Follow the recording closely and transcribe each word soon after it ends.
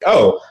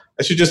oh,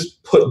 I should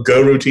just put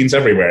Go routines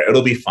everywhere.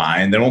 It'll be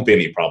fine. There won't be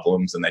any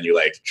problems. And then you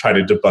like try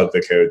to debug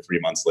the code 3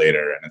 months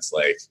later. And it's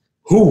like,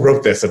 who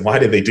wrote this and why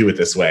did they do it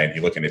this way? And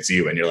you look and it's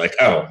you and you're like,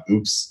 oh,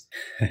 oops.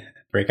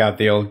 Break out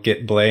the old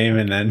git blame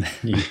and then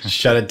you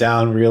shut it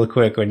down real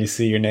quick when you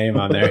see your name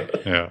on there.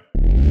 Yeah.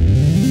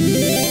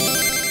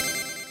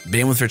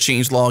 Bandwidth for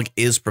changelog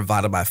is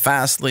provided by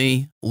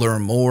Fastly.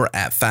 Learn more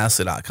at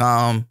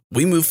fastly.com.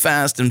 We move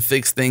fast and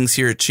fix things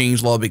here at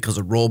changelog because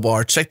of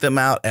Rollbar. Check them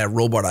out at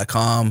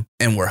rollbar.com.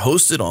 And we're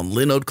hosted on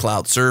Linode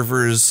Cloud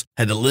servers.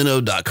 Head to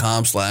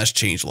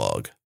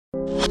linode.com/changelog.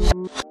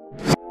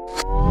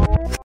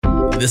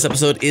 This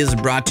episode is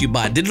brought to you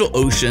by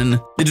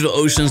DigitalOcean.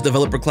 DigitalOcean's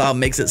developer cloud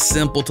makes it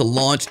simple to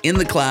launch in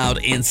the cloud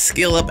and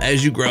scale up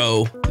as you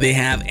grow. They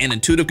have an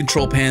intuitive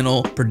control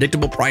panel,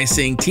 predictable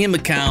pricing, team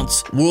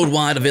accounts,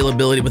 worldwide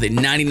availability with a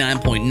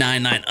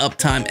 99.99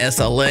 uptime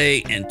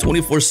SLA, and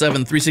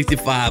 24/7,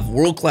 365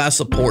 world-class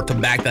support to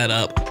back that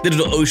up.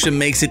 DigitalOcean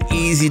makes it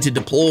easy to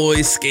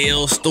deploy,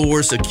 scale,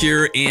 store,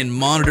 secure, and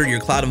monitor your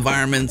cloud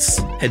environments.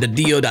 Head to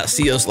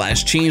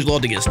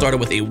do.co/changelog to get started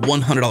with a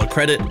 $100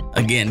 credit.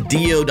 Again,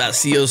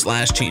 do.co/changelog.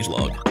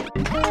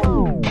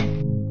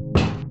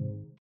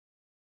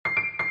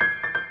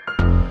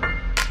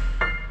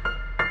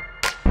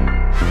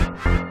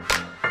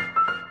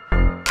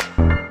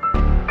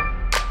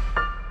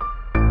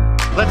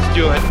 Let's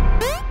do it.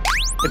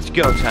 It's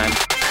go time.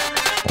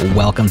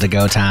 Welcome to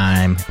Go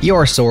Time,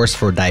 your source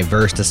for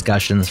diverse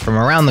discussions from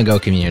around the Go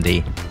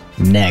community.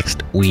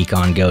 Next week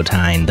on Go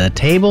Time, the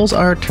tables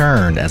are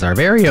turned as our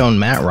very own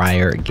Matt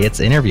Ryer gets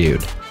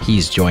interviewed.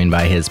 He's joined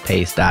by his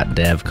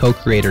Pace.dev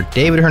co-creator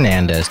David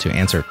Hernandez to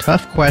answer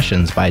tough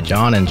questions by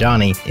John and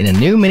Johnny in a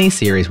new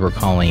mini-series we're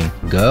calling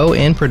Go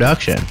in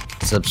Production.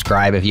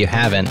 Subscribe if you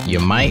haven't. You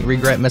might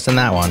regret missing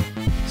that one.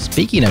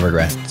 Speaking of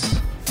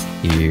regrets,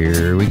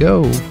 here we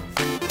go.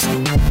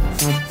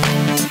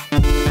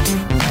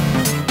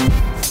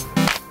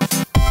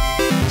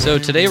 So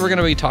today we're going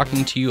to be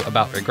talking to you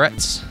about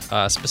regrets.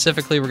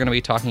 Specifically, we're going to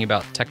be talking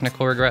about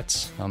technical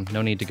regrets.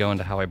 No need to go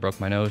into how I broke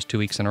my nose 2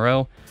 weeks in a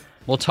row.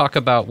 We'll talk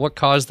about what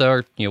caused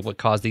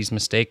these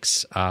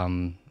mistakes,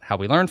 how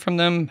we learn from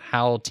them,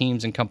 how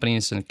teams and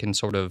companies can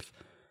sort of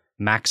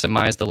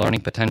maximize the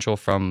learning potential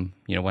from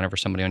whenever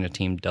somebody on your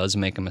team does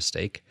make a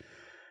mistake,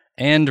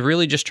 and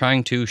really just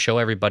trying to show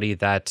everybody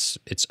that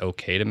it's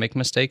okay to make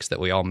mistakes, that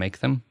we all make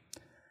them.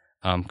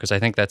 Because I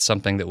think that's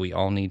something that we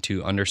all need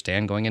to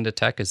understand going into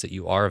tech, is that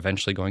you are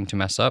eventually going to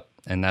mess up,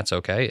 and that's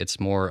okay. It's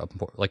more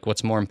like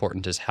what's more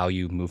important is how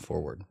you move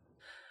forward.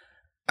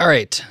 All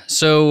right,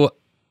 so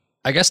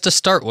I guess to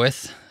start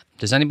with,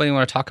 does anybody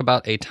want to talk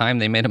about a time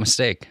they made a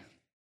mistake?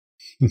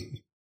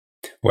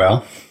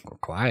 Well, we're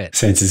quiet.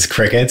 Since it's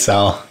crickets,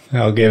 I'll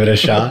give it a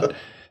shot.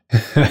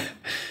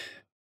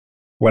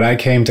 When I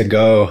came to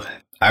Go,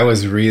 I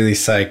was really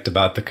psyched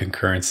about the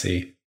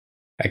concurrency.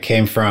 I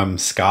came from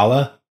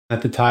Scala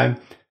at the time,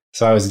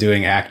 so I was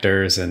doing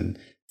actors and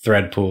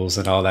thread pools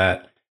and all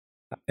that.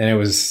 And it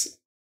was,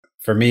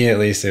 for me at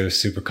least, it was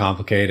super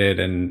complicated,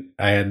 and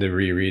I had to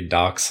reread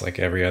docs like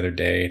every other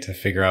day to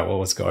figure out what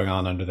was going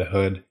on under the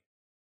hood.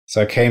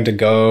 So I came to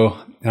Go,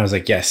 and I was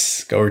like,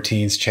 yes, Go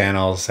routines,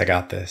 channels, I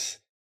got this.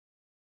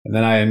 And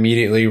then I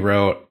immediately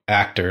wrote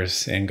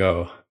actors in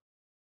Go,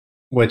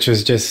 which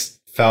was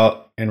just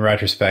felt in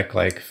retrospect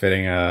like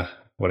fitting a,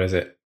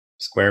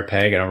 square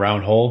peg in a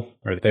round hole,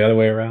 or the other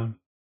way around.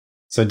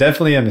 So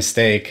definitely a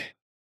mistake.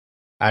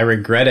 I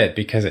regret it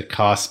because it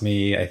cost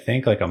me, I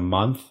think, like a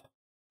month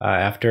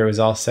after it was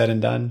all said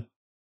and done.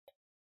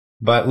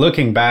 But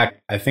looking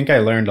back, I think I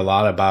learned a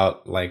lot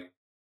about like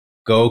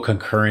Go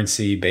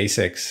concurrency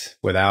basics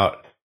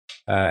without,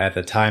 at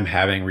the time,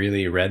 having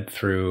really read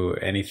through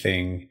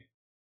anything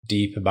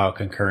deep about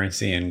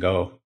concurrency in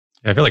Go.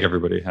 Yeah, I feel like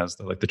everybody has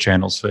the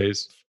channels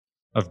phase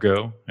of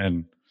Go,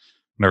 and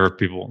whenever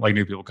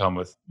new people come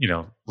with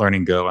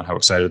learning Go and how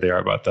excited they are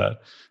about that,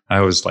 I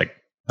always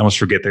I almost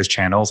forget there's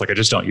channels. I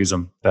just don't use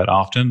them that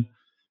often.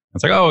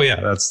 It's like,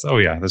 there's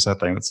that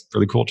thing that's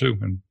really cool too.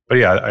 But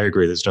yeah, I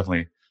agree. There's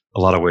definitely a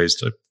lot of ways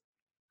to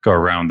go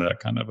around that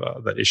kind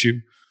of that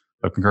issue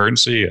of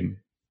concurrency, and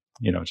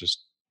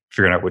just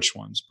figuring out which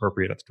one's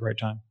appropriate at the right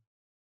time.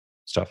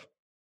 Stuff.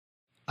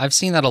 I've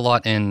seen that a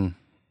lot in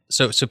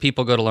so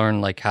people go to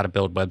learn like how to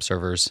build web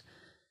servers,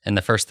 and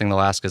the first thing they'll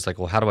ask is like,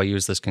 well, how do I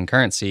use this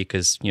concurrency?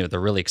 Because they're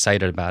really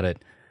excited about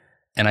it,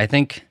 and I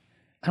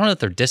don't know if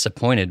they're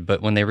disappointed,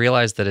 but when they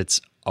realize that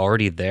it's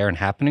already there and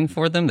happening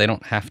for them, they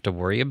don't have to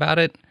worry about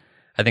it.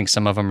 I think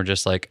some of them are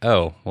just like,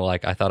 oh, well,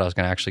 I thought I was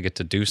going to actually get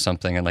to do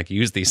something and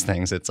use these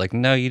things. It's like,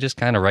 no, you just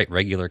kind of write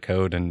regular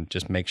code and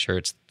just make sure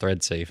it's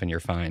thread safe and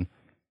you're fine.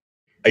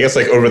 I guess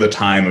over the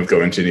time of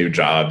going to new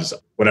jobs,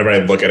 whenever I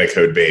look at a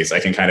code base, I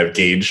can kind of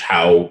gauge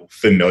how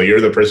familiar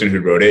the person who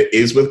wrote it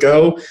is with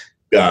Go,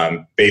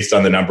 based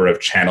on the number of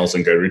channels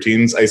and Go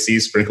routines I see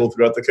sprinkled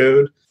throughout the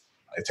code.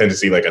 I tend to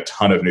see a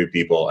ton of new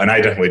people, and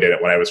I definitely did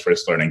it when I was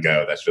first learning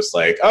Go. That's just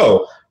like,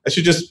 oh, I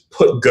should just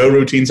put Go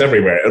routines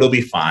everywhere. It'll be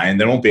fine.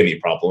 There won't be any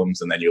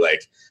problems. And then you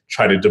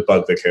try to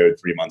debug the code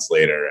 3 months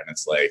later, and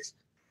it's like,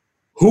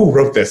 who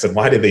wrote this and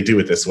why did they do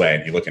it this way?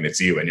 And you look and it's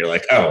you and you're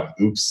like, oh,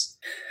 oops.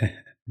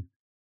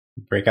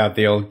 Break out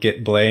the old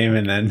git blame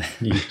and then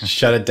you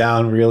shut it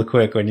down real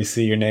quick when you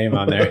see your name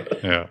on there.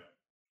 Yeah.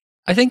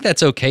 I think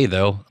that's okay,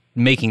 though,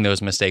 making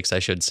those mistakes, I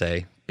should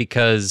say,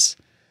 because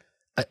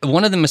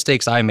one of the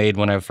mistakes I made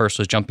when I first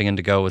was jumping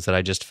into Go was that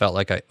I just felt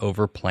like I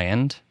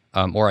overplanned,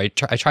 or I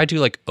tried to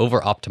like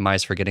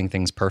over-optimize for getting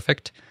things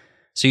perfect.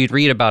 So you'd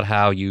read about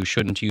how you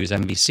shouldn't use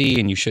MVC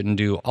and you shouldn't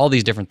do all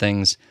these different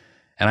things.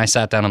 And I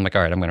sat down, I'm like,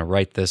 all right, I'm going to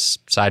write this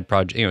side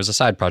project. It was a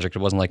side project. It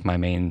wasn't like my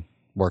main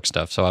work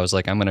stuff. So I was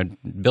like, I'm going to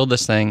build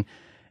this thing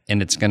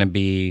and it's going to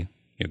be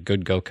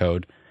good Go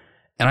code.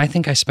 And I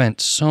think I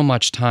spent so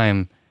much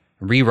time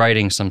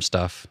rewriting some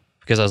stuff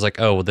because I was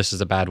like, oh, well, this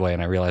is a bad way.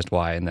 And I realized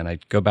why. And then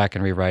I'd go back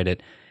and rewrite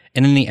it.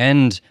 And in the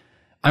end,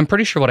 I'm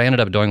pretty sure what I ended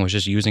up doing was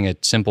just using a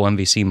simple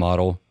MVC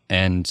model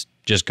and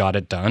just got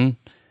it done.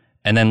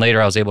 And then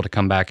later I was able to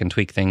come back and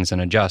tweak things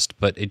and adjust.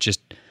 But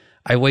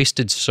I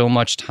wasted so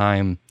much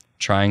time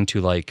trying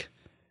to like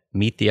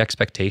meet the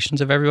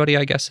expectations of everybody,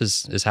 I guess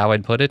is how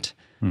I'd put it.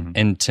 Mm-hmm.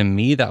 And to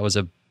me, that was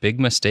a big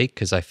mistake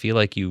because I feel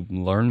like you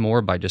learn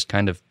more by just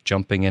kind of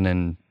jumping in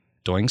and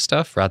doing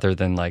stuff rather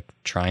than like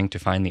trying to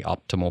find the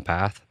optimal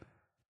path.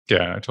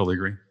 Yeah, I totally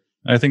agree.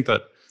 I think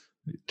that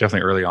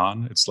definitely early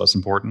on, it's less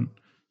important.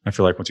 I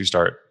feel like once you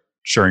start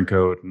sharing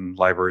code and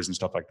libraries and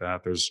stuff like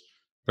that, there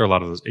are a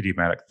lot of those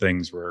idiomatic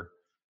things where,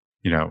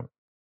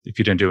 if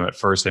you didn't do it at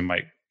first, they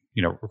might,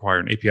 require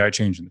an API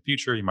change in the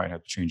future. You might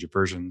have to change your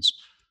versions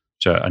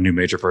to a new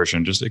major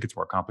version. Just it gets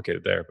more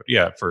complicated there. But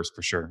yeah, at first,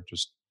 for sure,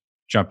 just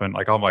jump in.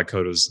 Like all my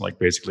code is like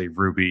basically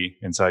Ruby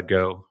inside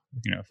Go,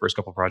 first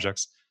couple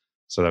projects.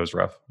 So that was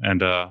rough. And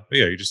but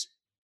yeah,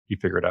 you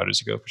figure it out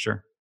as you go for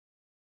sure.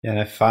 Yeah, and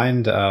I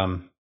find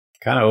kind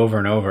of over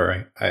and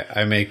over,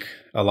 I make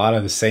a lot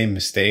of the same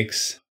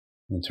mistakes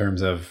in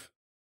terms of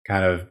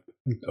kind of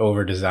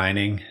over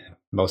designing.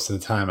 Most of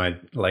the time I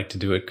like to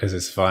do it because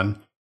it's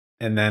fun.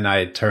 And then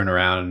I turn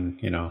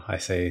around, I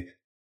say,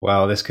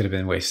 well, this could have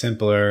been way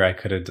simpler. I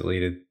could have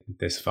deleted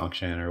this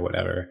function or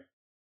whatever.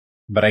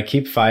 But I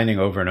keep finding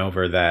over and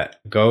over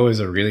that Go is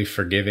a really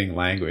forgiving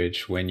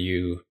language when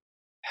you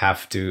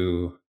have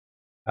to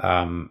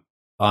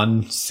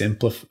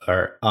unsimplify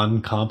or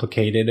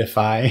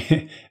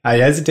uncomplicatedify. I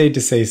hesitate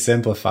to say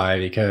simplify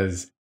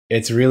because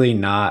it's really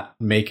not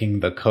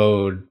making the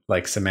code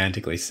like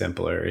semantically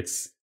simpler.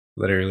 It's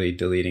literally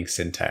deleting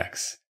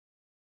syntax.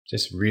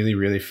 Just really,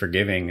 really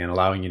forgiving and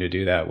allowing you to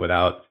do that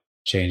without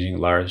changing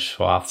large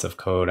swaths of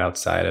code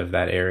outside of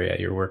that area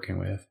you're working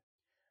with.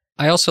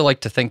 I also like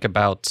to think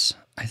about,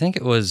 I don't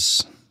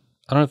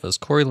know if it was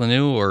Corey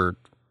Lanou or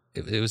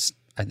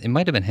it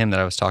might have been him that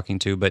I was talking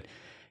to, but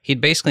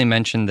he'd basically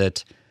mentioned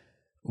that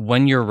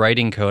when you're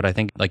writing code, I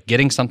think like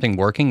getting something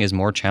working is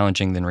more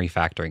challenging than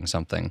refactoring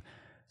something.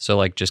 So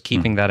like just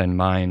keeping that in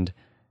mind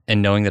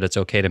and knowing that it's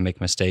okay to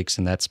make mistakes.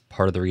 And that's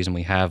part of the reason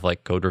we have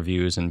like code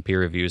reviews and peer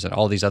reviews and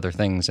all these other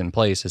things in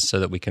place is so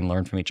that we can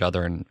learn from each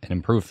other and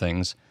improve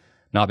things,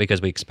 not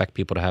because we expect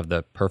people to have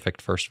the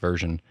perfect first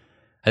version.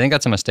 I think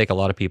that's a mistake a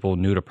lot of people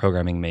new to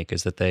programming make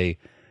is that they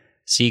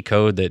see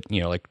code that,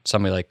 like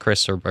somebody like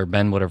Kris or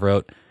Ben would have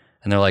wrote,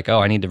 and they're like, oh,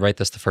 I need to write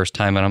this the first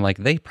time. And I'm like,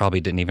 they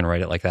probably didn't even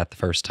write it like that the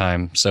first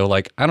time. So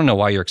like, I don't know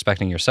why you're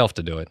expecting yourself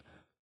to do it.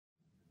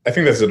 I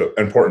think that's an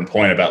important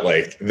point about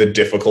like the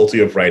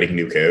difficulty of writing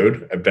new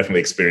code. I'm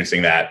definitely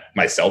experiencing that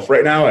myself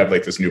right now. I have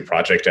like this new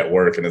project at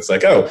work and it's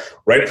like, oh,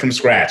 write it from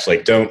scratch.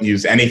 Like don't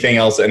use anything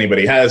else that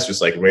anybody has,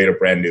 just like write a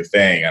brand new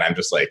thing. And I'm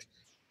just like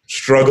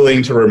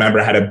struggling to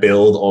remember how to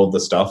build all the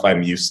stuff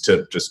I'm used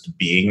to just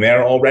being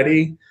there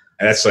already.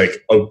 And that's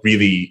like a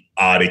really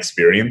odd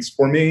experience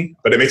for me,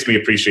 but it makes me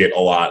appreciate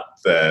a lot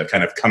the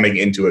kind of coming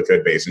into a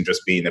code base and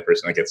just being the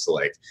person that gets to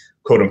like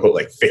quote unquote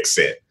like fix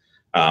it.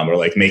 Or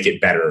like make it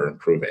better or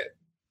improve it.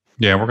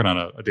 Yeah, I'm working on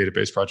a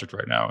database project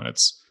right now, and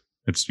it's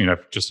just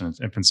in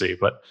its infancy,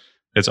 but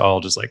it's all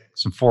just like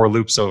some for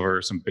loops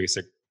over some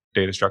basic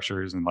data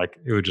structures, and like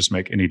it would just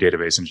make any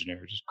database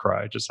engineer just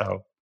cry, just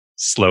how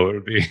slow it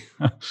would be.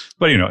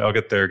 But I'll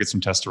get there, get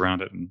some tests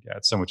around it, and yeah,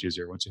 it's so much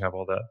easier once you have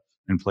all that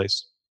in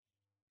place.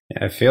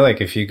 Yeah, I feel like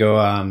if you go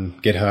on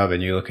GitHub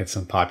and you look at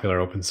some popular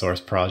open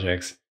source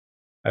projects,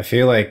 I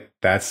feel like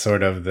that's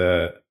sort of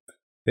the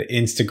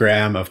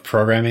Instagram of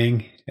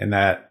programming, in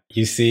that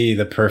you see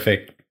the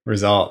perfect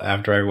result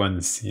after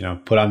everyone's,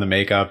 put on the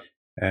makeup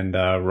and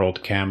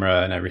rolled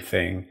camera and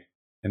everything.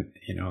 And,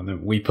 and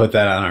then we put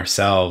that on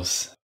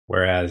ourselves.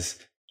 Whereas,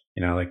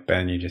 like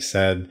Ben, you just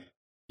said,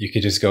 you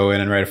could just go in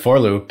and write a for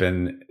loop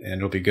and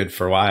it'll be good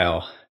for a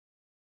while.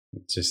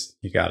 It's just,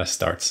 you got to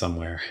start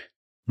somewhere.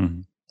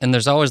 Mm-hmm. And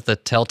there's always the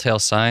telltale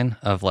sign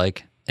of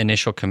like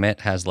initial commit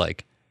has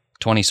like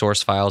 20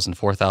 source files and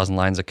 4,000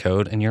 lines of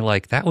code. And you're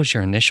like, that was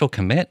your initial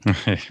commit?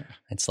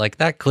 It's like,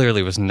 that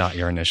clearly was not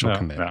your initial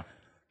commit. No.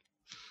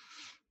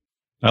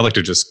 I like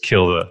to just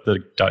kill the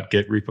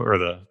 .git repo or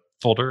the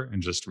folder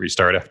and just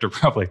restart after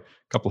probably a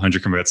couple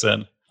hundred commits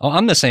in. Oh,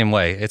 I'm the same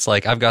way. It's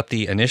like, I've got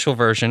the initial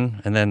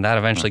version and then that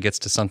eventually gets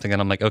to something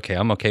and I'm like, okay,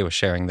 I'm okay with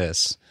sharing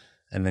this.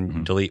 And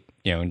then delete,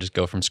 and just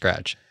go from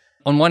scratch.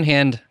 On one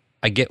hand,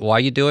 I get why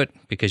you do it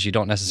because you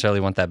don't necessarily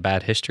want that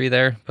bad history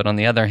there. But on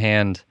the other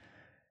hand,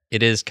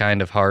 it is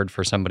kind of hard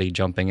for somebody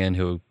jumping in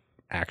who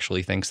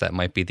actually thinks that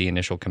might be the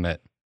initial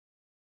commit.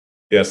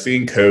 Yeah,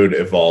 seeing code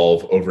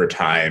evolve over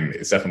time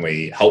is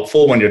definitely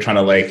helpful when you're trying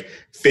to like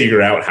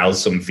figure out how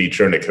some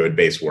feature in a code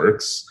base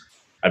works.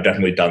 I've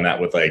definitely done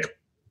that with like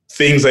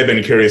things I've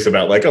been curious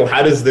about, like, oh,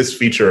 how does this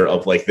feature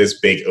of like this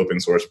big open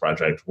source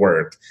project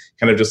work?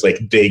 Kind of just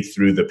like dig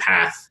through the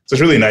path. So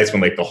it's really nice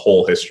when like the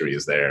whole history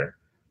is there.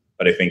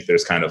 But I think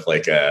there's kind of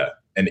like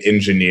an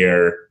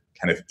engineer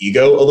kind of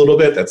ego a little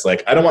bit that's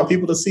like, I don't want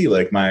people to see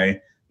like my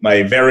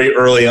very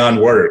early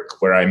on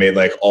work where I made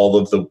like all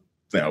of the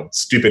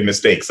stupid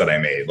mistakes that I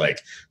made,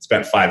 like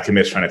spent 5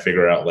 commits trying to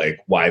figure out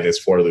like why this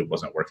for loop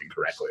wasn't working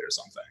correctly or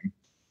something.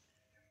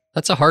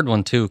 That's a hard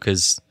one too,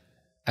 because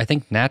I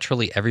think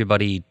naturally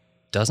everybody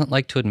doesn't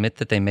like to admit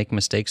that they make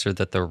mistakes or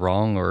that they're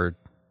wrong, or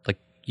like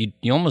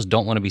you almost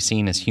don't want to be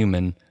seen as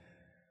human.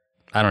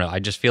 I don't know. I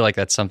just feel like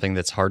that's something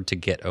that's hard to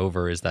get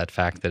over, is that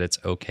fact that it's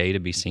okay to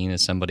be seen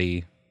as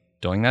somebody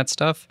doing that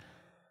stuff.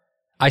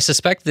 I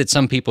suspect that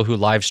some people who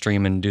live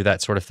stream and do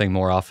that sort of thing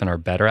more often are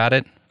better at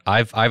it.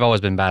 I've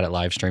always been bad at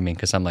live streaming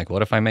because I'm like,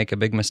 what if I make a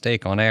big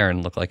mistake on air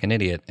and look like an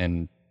idiot?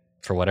 And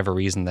for whatever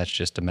reason, that's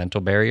just a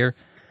mental barrier.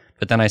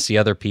 But then I see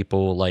other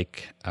people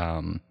like,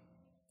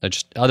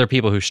 just other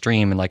people who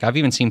stream, and like I've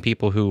even seen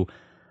people who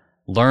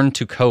learn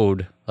to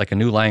code like a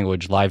new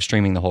language live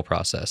streaming the whole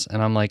process.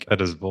 And I'm like,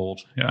 that is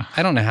bold. Yeah.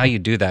 I don't know how you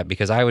do that,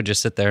 because I would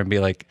just sit there and be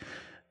like,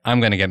 I'm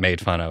going to get made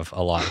fun of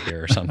a lot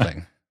here or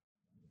something.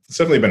 It's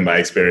definitely been my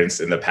experience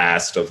in the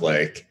past of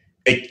like,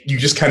 you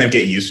just kind of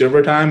get used to it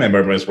over time. I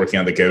remember when I was working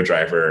on the Go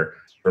driver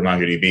for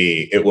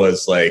MongoDB, it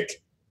was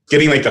like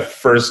getting like the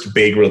first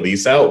big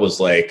release out was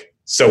like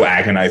so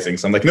agonizing.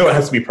 So I'm like, no, it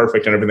has to be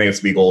perfect and everything has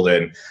to be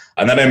golden.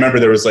 And then I remember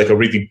there was like a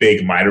really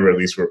big minor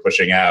release we were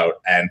pushing out,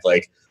 and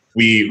like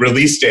we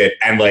released it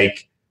and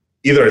like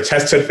either a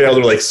test had failed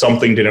or like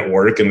something didn't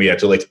work and we had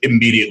to like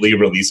immediately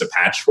release a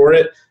patch for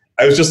it.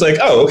 I was just like,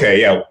 oh,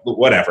 okay, yeah,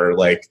 whatever.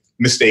 Like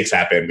mistakes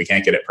happen. We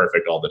can't get it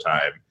perfect all the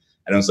time.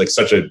 And it was like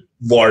such a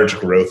large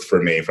growth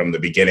for me from the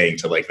beginning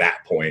to like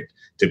that point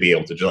to be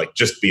able to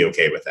just be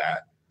okay with that.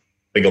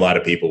 I think a lot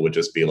of people would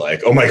just be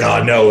like, oh my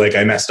God, no, like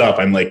I messed up.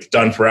 I'm like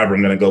done forever.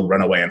 I'm going to go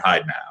run away and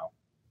hide now.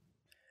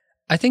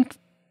 I think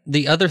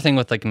the other thing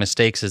with like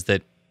mistakes is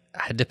that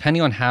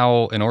depending on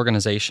how an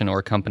organization or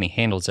a company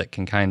handles it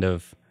can kind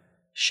of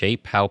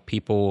shape how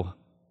people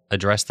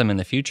address them in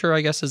the future,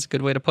 I guess is a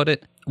good way to put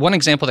it. One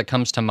example that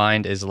comes to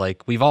mind is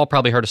like, we've all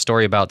probably heard a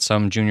story about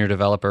some junior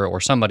developer or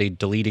somebody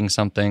deleting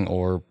something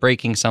or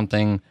breaking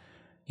something,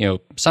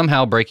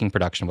 somehow breaking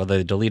production, whether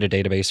they delete a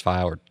database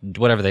file or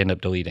whatever they end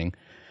up deleting.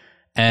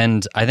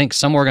 And I think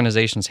some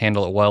organizations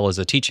handle it well as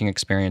a teaching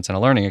experience and a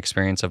learning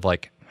experience of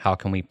like, how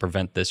can we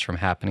prevent this from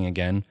happening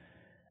again?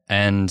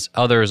 And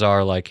others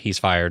are like, he's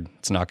fired,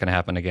 it's not going to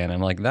happen again.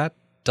 I'm like, that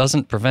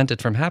doesn't prevent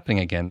it from happening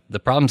again. The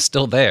problem's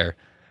still there.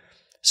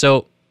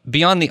 So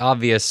beyond the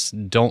obvious,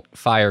 don't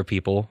fire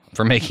people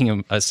for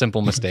making a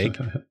simple mistake,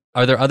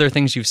 are there other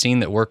things you've seen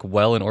that work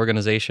well in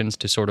organizations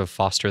to sort of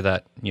foster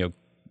that,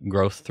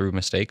 growth through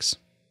mistakes?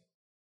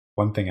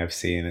 One thing I've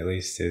seen at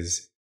least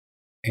is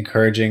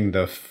encouraging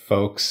the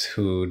folks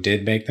who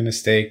did make the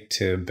mistake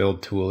to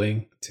build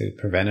tooling to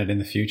prevent it in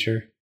the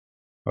future,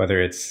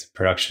 whether it's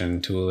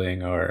production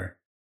tooling or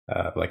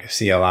like a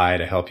CLI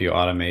to help you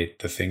automate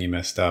the thing you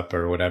messed up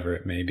or whatever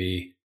it may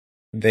be.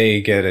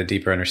 They get a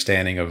deeper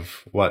understanding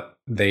of what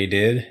they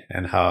did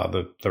and how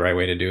the right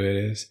way to do it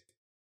is.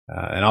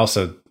 And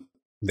also,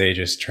 they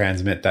just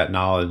transmit that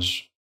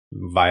knowledge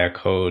via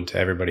code to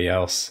everybody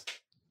else.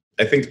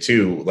 I think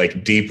too,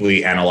 like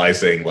deeply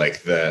analyzing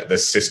like the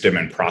system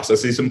and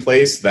processes in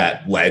place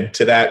that led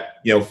to that,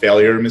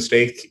 failure or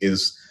mistake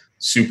is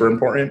super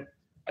important.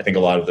 I think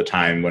a lot of the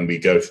time when we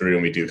go through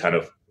and we do kind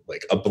of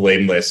like a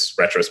blameless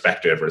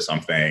retrospective or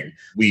something,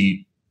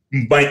 we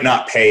might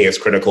not pay as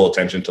critical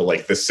attention to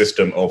like the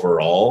system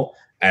overall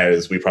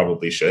as we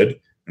probably should,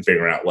 and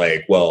figuring out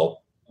like,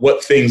 well,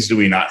 what things do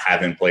we not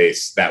have in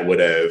place that would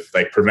have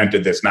like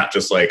prevented this, not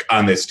just like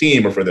on this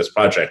team or for this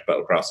project, but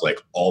across like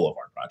all of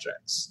our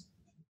projects.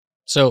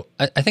 So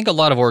I think a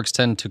lot of orgs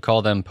tend to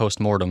call them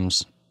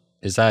postmortems.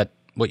 Is that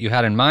what you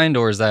had in mind,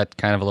 or is that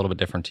kind of a little bit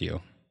different to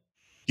you?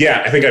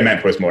 Yeah, I think I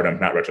meant postmortem,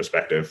 not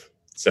retrospective.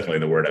 It's definitely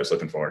the word I was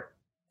looking for.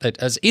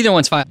 As either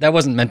one's fine. That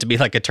wasn't meant to be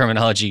like a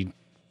terminology.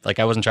 Like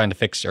I wasn't trying to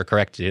fix or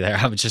correct you there.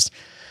 I was just,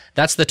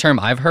 that's the term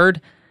I've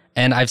heard.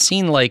 And I've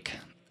seen like,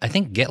 I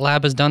think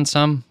GitLab has done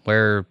some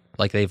where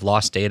like they've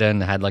lost data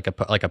and had like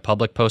a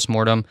public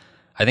postmortem.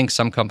 I think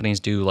some companies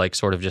do like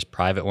sort of just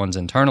private ones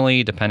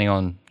internally, depending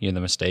on the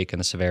mistake and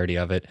the severity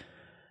of it.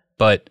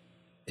 But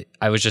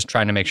I was just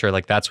trying to make sure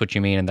like that's what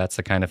you mean and that's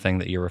the kind of thing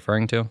that you're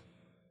referring to.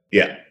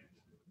 Yeah.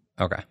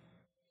 Okay.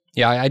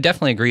 Yeah, I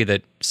definitely agree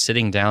that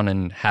sitting down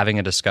and having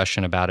a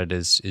discussion about it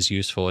is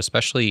useful,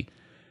 especially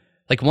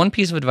like one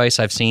piece of advice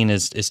I've seen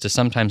is to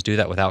sometimes do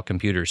that without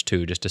computers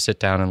too, just to sit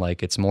down and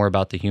like it's more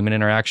about the human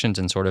interactions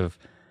and sort of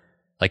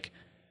like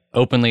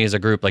openly as a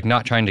group, like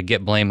not trying to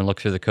get blame and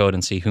look through the code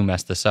and see who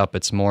messed this up.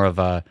 It's more of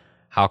a,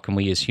 how can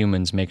we as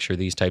humans make sure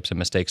these types of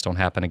mistakes don't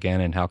happen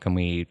again? And how can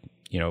we,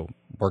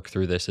 work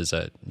through this as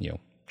a,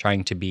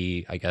 trying to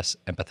be, I guess,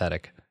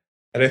 empathetic.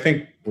 And I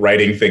think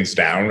writing things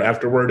down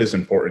afterward is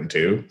important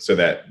too, so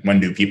that when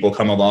new people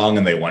come along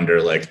and they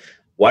wonder, like,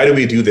 why do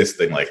we do this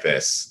thing like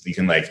this? You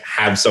can like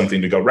have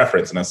something to go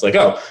reference. And it's like,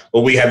 oh,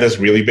 well, we had this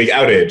really big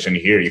outage and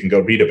here you can go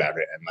read about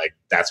it. And like,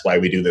 that's why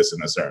we do this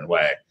in a certain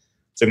way.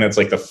 So that's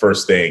like the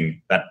first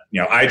thing that,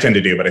 I tend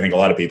to do, but I think a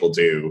lot of people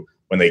do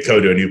when they go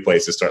to a new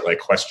place, to start like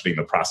questioning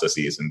the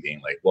processes and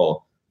being like,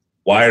 well,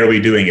 why are we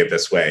doing it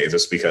this way? Is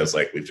this because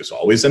like we've just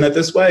always done it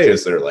this way?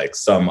 Is there like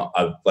some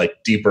like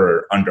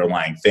deeper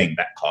underlying thing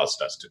that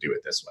caused us to do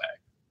it this way?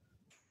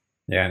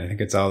 Yeah, and I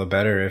think it's all the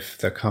better if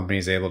the company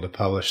is able to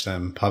publish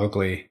them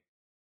publicly,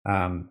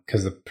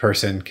 because the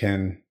person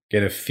can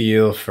get a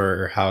feel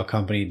for how a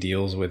company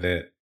deals with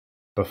it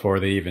before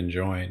they even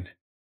join.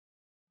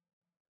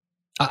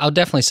 I'll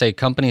definitely say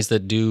companies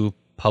that do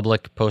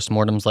public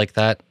postmortems like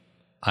that,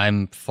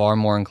 I'm far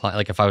more inclined,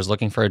 like if I was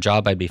looking for a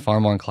job, I'd be far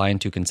more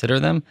inclined to consider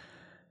them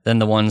than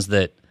the ones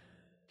that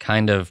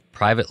kind of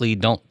privately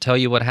don't tell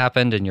you what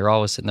happened and you're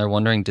always sitting there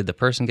wondering, did the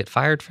person get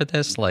fired for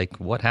this? Like,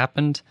 what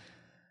happened?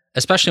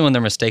 Especially when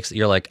they're mistakes that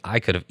you're like, I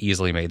could have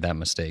easily made that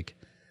mistake.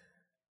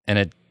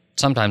 And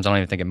sometimes I don't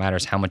even think it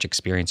matters how much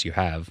experience you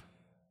have.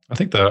 I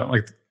think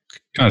kind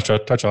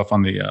of touch off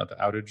on the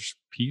outage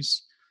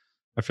piece.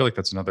 I feel like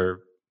that's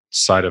another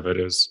side of it,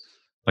 is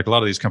like a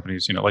lot of these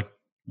companies, like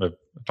I've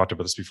talked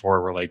about this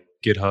before, where like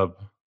GitHub,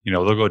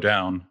 they'll go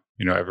down,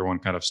 everyone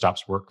kind of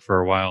stops work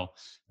for a while.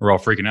 We're all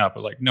freaking out,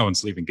 but like no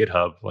one's leaving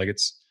GitHub. Like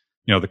it's,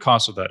 the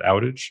cost of that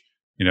outage,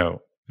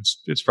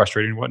 it's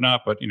frustrating and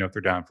whatnot, but if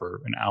they're down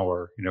for an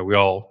hour, we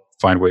all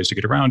find ways to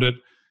get around it.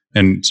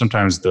 And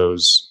sometimes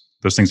those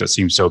things that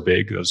seem so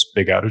big, those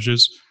big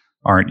outages,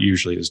 aren't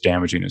usually as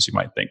damaging as you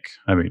might think.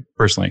 I mean,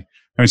 personally,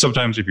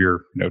 sometimes if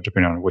you're,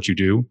 depending on what you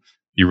do,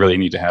 you really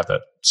need to have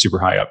that super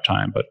high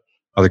uptime, but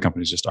other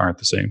companies just aren't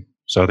the same.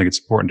 So I think it's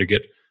important to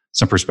get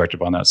some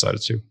perspective on that side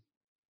too.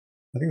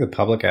 I think the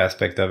public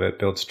aspect of it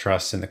builds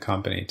trust in the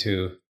company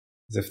too,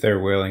 as if they're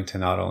willing to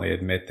not only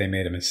admit they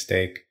made a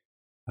mistake,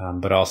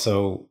 but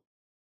also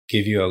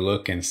give you a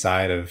look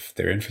inside of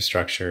their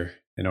infrastructure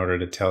in order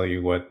to tell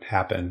you what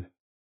happened.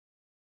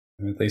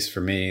 And at least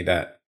for me,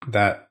 that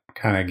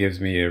kind of gives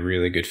me a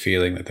really good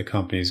feeling that the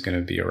company is going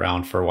to be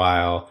around for a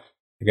while.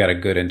 They got a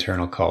good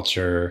internal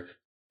culture.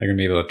 They're going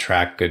to be able to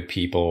attract good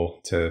people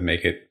to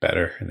make it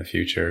better in the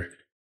future.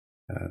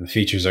 The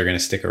features are going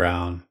to stick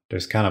around.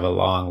 There's kind of a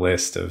long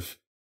list of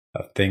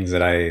things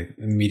that I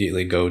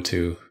immediately go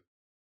to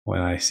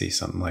when I see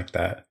something like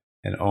that.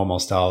 And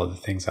almost all of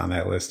the things on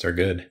that list are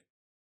good.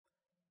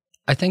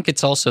 I think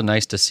it's also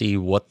nice to see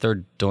what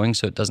they're doing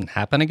so it doesn't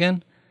happen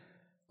again.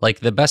 Like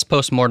the best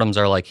postmortems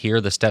are like, here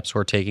are the steps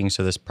we're taking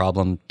so this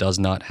problem does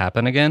not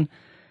happen again.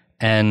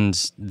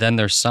 And then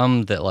there's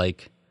some that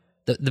like,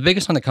 the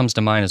biggest one that comes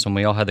to mind is when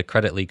we all had the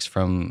credit leaks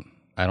from,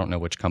 I don't know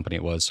which company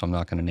it was, so I'm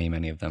not going to name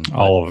any of them.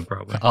 All of them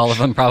probably. All of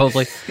them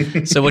probably.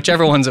 So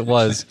whichever ones it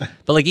was.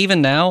 But like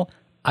even now,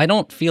 I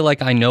don't feel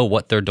like I know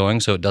what they're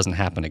doing so it doesn't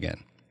happen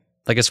again.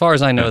 Like as far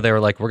as I know, they were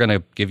like, we're going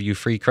to give you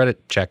free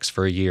credit checks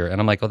for a year. And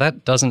I'm like, well,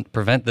 that doesn't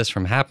prevent this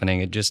from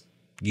happening. It just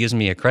gives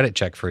me a credit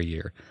check for a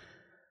year.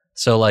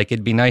 So like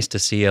it'd be nice to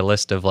see a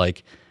list of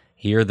like,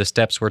 here are the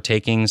steps we're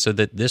taking so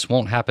that this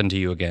won't happen to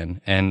you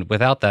again. And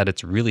without that,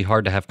 it's really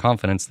hard to have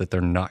confidence that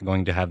they're not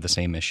going to have the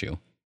same issue.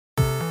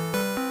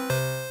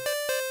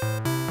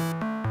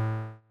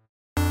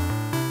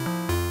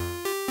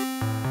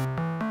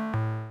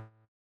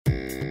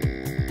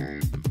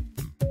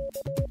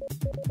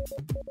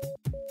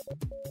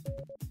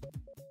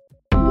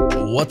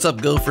 What's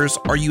up, Gophers?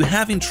 Are you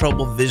having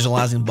trouble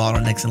visualizing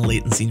bottlenecks and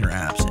latency in your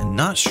apps and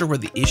not sure where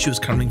the issue is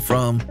coming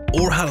from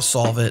or how to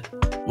solve it?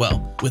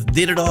 Well, with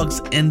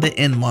Datadog's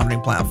end-to-end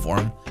monitoring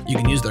platform, you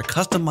can use their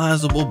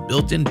customizable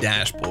built-in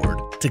dashboard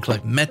to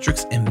collect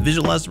metrics and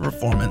visualize the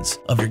performance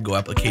of your Go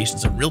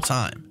applications in real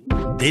time.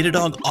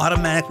 Datadog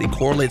automatically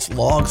correlates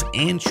logs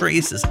and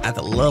traces at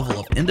the level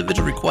of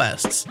individual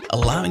requests,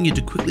 allowing you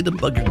to quickly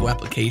debug your Go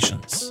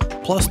applications.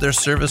 Plus, their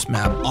service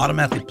map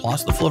automatically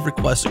plots the flow of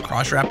requests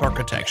across your app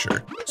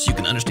architecture so you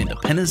can understand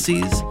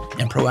dependencies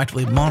and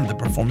proactively monitor the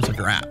performance of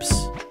your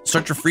apps.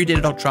 Start your free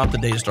Datadog trial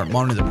today to start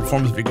monitoring the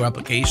performance of your Go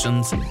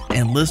applications,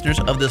 and listeners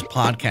of this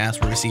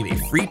podcast will receive a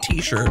free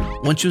t-shirt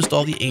once you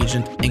install the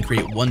agent and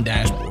create one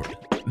dashboard.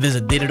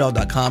 Visit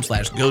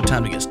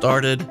datadog.com/GoTime to get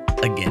started.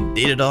 Again,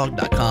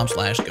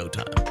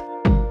 datadog.com/GoTime.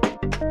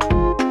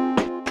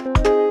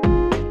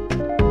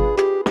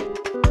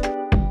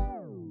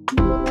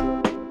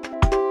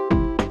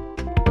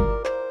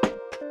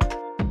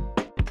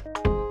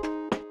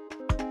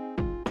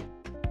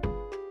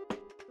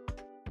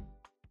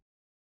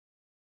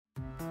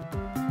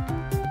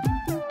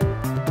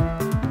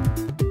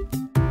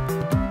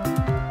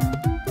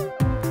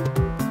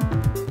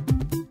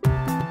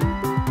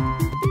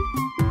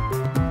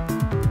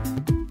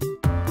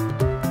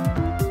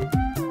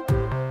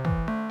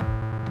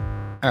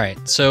 All right,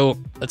 so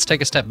let's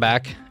take a step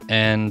back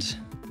and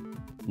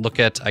look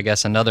at, I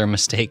guess, another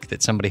mistake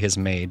that somebody has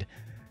made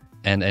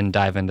and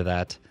dive into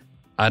that.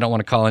 I don't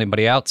want to call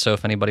anybody out, so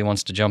if anybody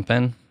wants to jump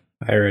in.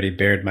 I already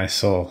bared my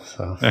soul,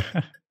 so.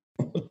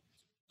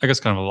 I guess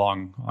kind of a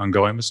long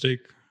ongoing mistake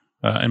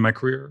in my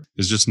career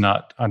is just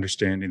not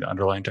understanding the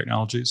underlying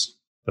technologies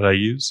that I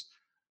use,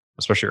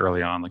 especially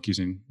early on, like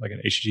using like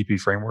an HTTP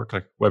framework,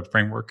 like web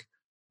framework.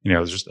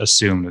 Just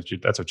assume that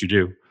that's what you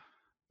do.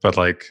 But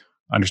like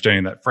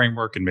understanding that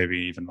framework and maybe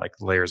even like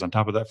layers on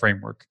top of that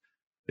framework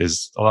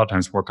is a lot of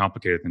times more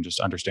complicated than just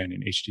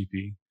understanding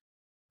HTTP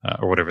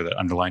or whatever that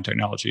underlying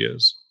technology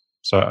is.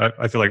 So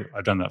I feel like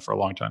I've done that for a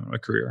long time in my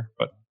career,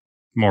 but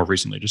more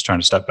recently, just trying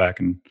to step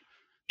back and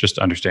just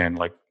understand,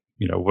 like,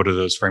 what do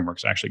those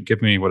frameworks actually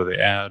give me? What do they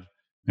add?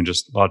 And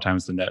just a lot of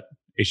times the net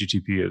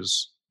HTTP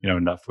is,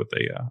 enough with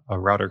a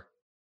router.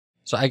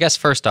 So I guess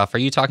first off, are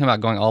you talking about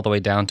going all the way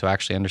down to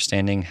actually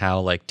understanding how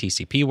like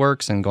TCP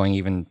works and going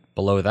even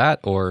below that,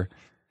 or?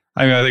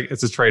 I mean, I think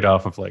it's a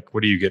trade-off of like,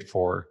 what do you get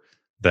for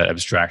the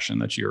abstraction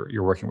that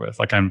you're working with?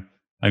 Like, I'm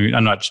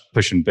not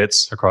pushing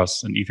bits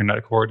across an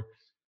Ethernet cord,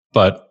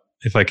 but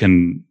if I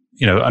can,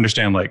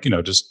 understand like,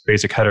 just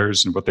basic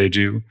headers and what they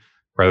do,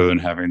 rather than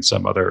having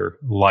some other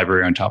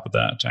library on top of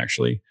that to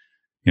actually,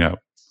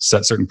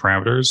 set certain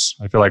parameters.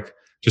 I feel like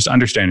just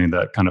understanding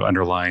that kind of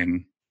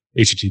underlying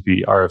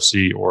HTTP,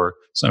 RFC, or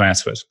some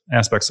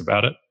aspects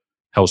about it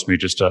helps me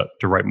just to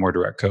write more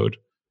direct code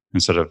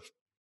instead of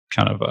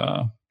kind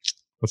of,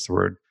 what's the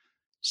word?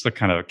 Just the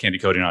kind of candy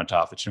coating on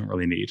top that you don't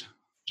really need.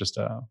 Just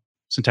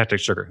syntactic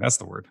sugar. That's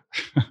the word.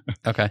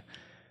 Okay.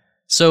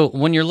 So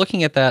when you're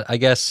looking at that, I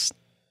guess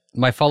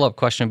my follow-up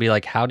question would be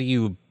like, how do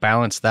you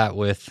balance that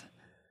with,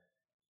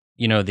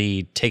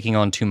 the taking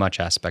on too much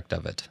aspect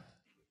of it?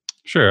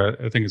 Sure.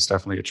 I think it's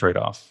definitely a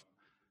trade-off.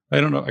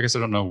 I don't know. I guess I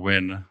don't know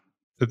when.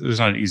 There's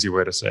not an easy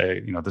way to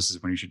say, this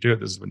is when you should do it.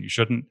 This is when you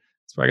shouldn't.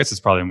 So I guess it's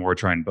probably more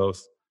trying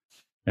both.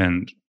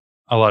 And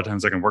a lot of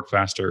times I can work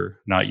faster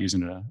not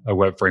using a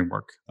web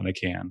framework than I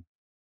can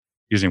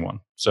using one.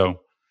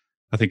 So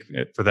I think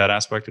for that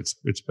aspect,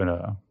 it's been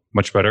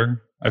much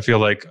better. I feel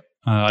like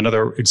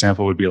another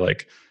example would be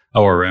like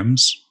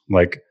ORMs.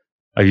 Like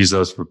I use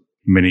those for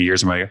many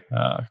years of my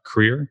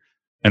career.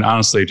 And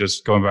honestly,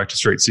 just going back to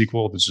straight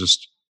SQL,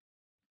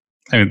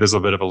 there's a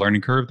bit of a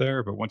learning curve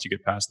there. But once you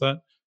get past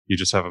that, you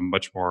just have a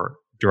much more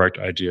direct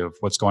idea of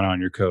what's going on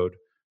in your code,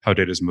 how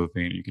data is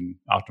moving. You can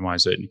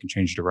optimize it and you can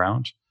change it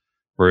around.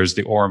 Whereas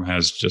the ORM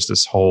has just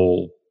this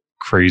whole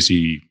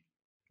crazy,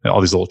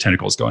 all these little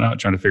tentacles going out,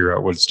 trying to figure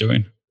out what it's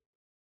doing.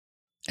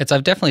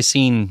 I've definitely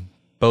seen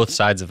both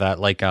sides of that.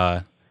 Like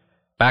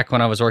back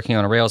when I was working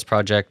on a Rails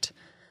project,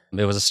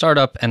 it was a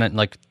startup, and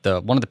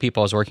one of the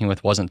people I was working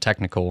with wasn't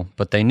technical,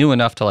 but they knew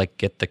enough to like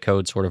get the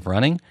code sort of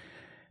running.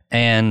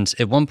 And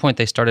at one point,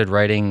 they started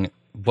writing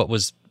what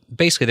was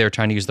basically they were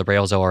trying to use the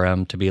Rails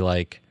ORM to be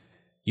like,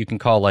 you can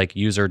call like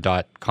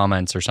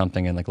user.comments or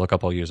something and like look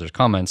up all users'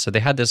 comments. So they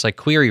had this like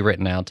query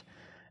written out,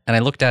 and I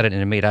looked at it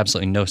and it made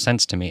absolutely no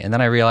sense to me. And then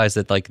I realized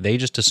that like they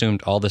just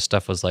assumed all this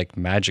stuff was like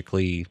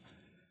magically,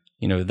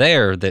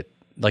 there, that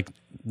like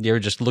they were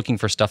just looking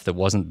for stuff that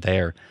wasn't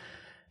there.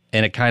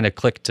 And it kind of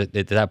clicked at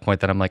that point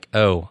that I'm like,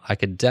 oh, I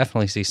could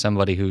definitely see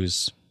somebody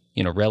who's,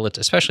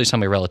 especially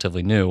somebody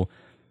relatively new,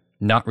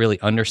 not really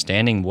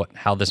understanding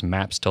how this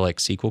maps to like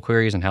SQL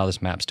queries and how this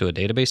maps to a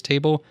database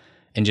table,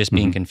 and just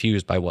being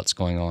confused by what's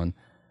going on.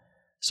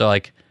 So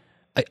like,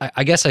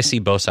 I guess I see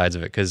both sides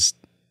of it, because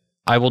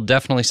I will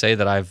definitely say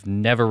that I've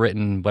never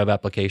written web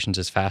applications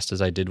as fast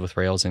as I did with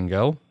Rails and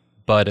Go,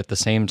 but at the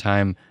same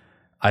time,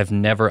 I've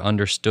never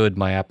understood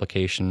my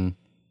application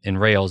in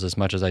Rails as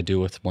much as I do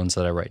with ones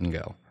that I write in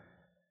Go.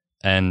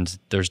 And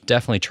there's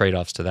definitely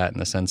trade-offs to that, in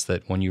the sense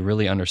that when you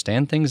really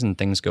understand things and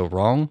things go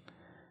wrong,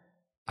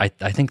 I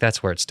think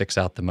that's where it sticks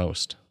out the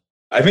most.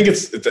 I think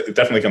it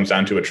definitely comes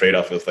down to a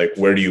trade-off of like,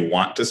 where do you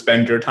want to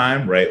spend your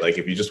time, right? Like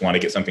if you just want to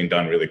get something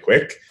done really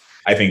quick,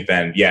 I think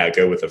then,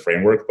 go with the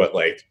framework. But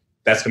like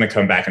that's going to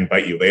come back and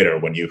bite you later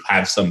when you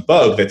have some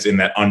bug that's in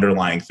that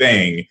underlying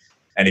thing.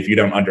 And if you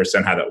don't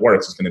understand how that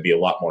works, it's going to be a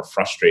lot more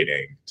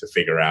frustrating to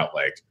figure out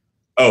like,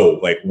 oh,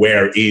 like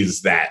where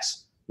is that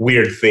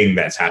weird thing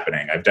that's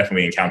happening? I've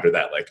definitely encountered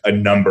that like a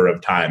number of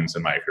times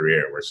in my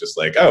career, where it's just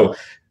like, oh,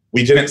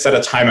 we didn't set a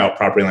timeout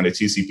properly on a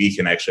TCP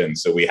connection.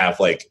 So we have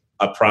like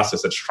a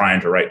process that's trying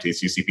to write to a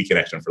TCP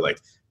connection for like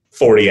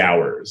 40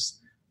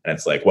 hours. And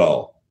it's like,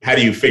 well, how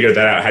do you figure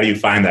that out? How do you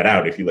find that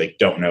out if you like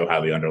don't know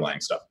how the underlying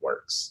stuff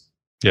works?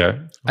 Yeah.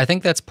 I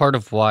think that's part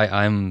of why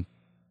I'm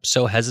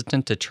so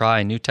hesitant to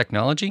try new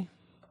technology.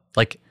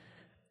 Like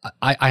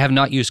I have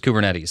not used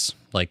Kubernetes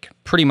like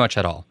pretty much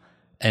at all.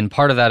 And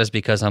part of that is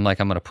because I'm going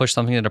to push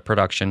something into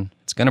production,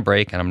 it's going to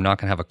break, and I'm not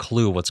going to have a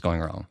clue what's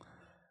going wrong.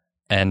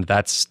 And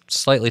that's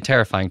slightly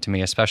terrifying to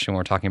me, especially when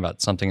we're talking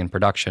about something in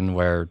production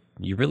where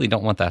you really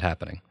don't want that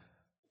happening.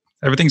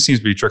 Everything seems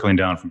to be trickling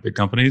down from big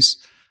companies.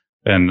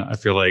 And I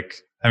feel like,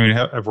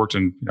 I've worked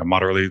in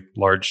moderately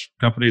large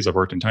companies. I've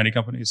worked in tiny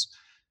companies.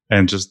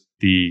 And just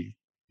the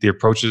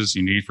approaches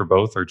you need for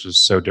both are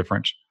just so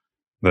different.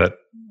 that,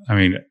 I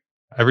mean,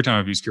 every time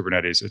I've used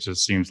Kubernetes, it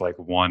just seems like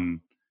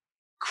one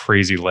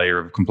crazy layer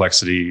of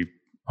complexity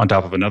on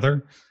top of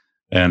another.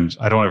 And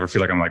I don't ever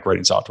feel like I'm like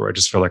writing software. I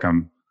just feel like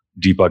I'm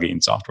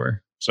debugging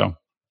software. So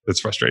it's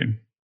frustrating.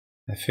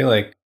 I feel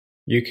like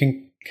you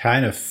can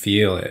kind of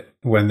feel it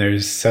when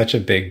there's such a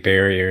big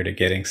barrier to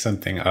getting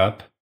something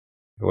up,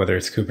 whether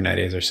it's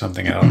Kubernetes or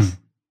something else.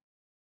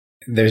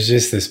 There's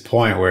just this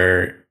point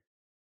where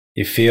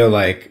you feel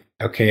like,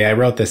 okay, I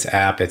wrote this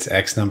app, it's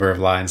X number of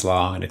lines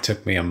long, and it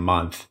took me a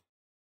month.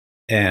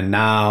 And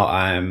now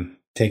I'm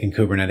taking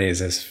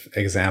Kubernetes as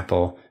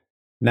example.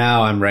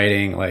 Now I'm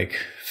writing like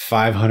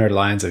 500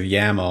 lines of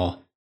YAML,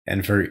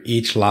 and for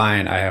each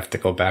line, I have to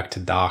go back to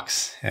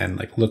docs and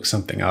like look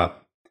something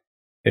up.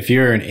 If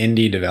you're an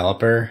indie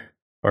developer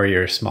or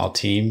you're a small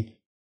team,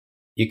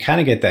 you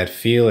kind of get that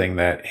feeling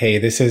that, hey,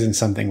 this isn't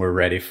something we're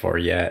ready for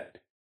yet.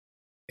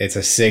 It's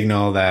a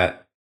signal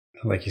that,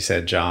 like you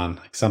said, John,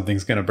 like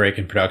something's going to break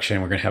in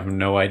production. We're going to have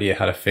no idea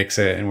how to fix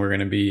it, and we're going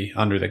to be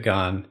under the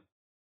gun.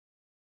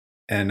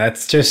 And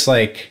that's just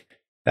like,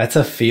 that's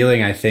a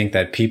feeling I think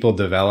that people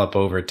develop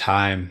over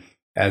time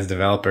as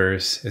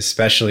developers,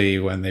 especially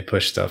when they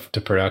push stuff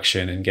to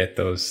production and get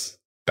those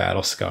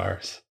battle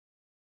scars.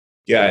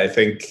 Yeah, I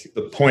think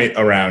the point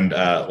around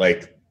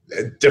like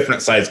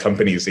different size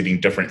companies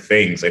needing different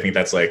things, I think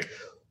that's like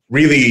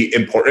really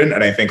important.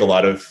 And I think a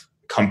lot of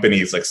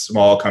companies, like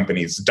small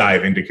companies,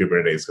 dive into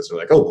Kubernetes because they're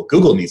like, oh, well,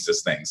 Google needs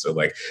this thing, so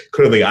like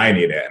clearly I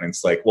need it. And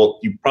it's like, well,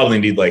 you probably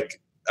need like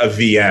a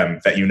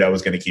VM that you know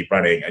is going to keep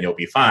running and you'll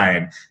be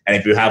fine. And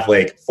if you have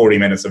like 40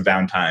 minutes of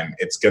downtime,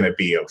 it's going to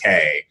be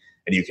okay.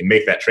 And you can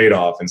make that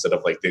trade-off instead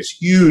of like this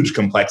huge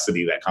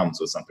complexity that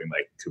comes with something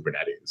like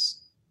Kubernetes.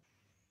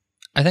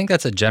 I think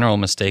that's a general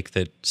mistake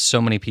that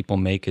so many people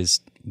make, is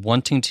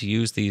wanting to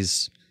use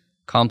these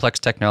complex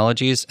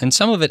technologies. And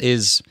some of it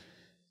is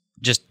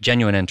just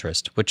genuine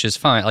interest, which is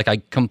fine. Like,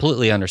 I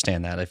completely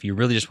understand that. If you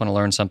really just want to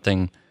learn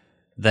something,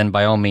 then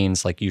by all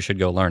means, like, you should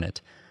go learn it.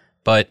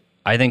 But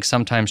I think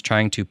sometimes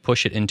trying to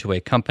push it into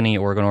a company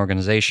or an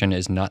organization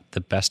is not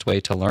the best way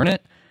to learn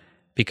it,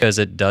 because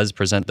it does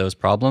present those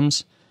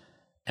problems.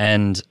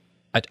 And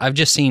I've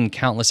just seen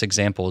countless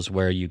examples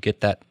where you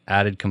get that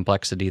added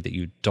complexity that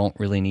you don't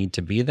really need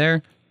to be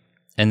there,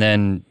 and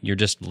then you're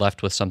just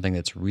left with something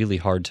that's really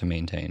hard to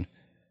maintain.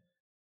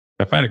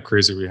 I find it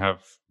crazy. We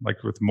have,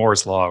 like with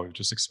Moore's Law, we've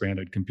just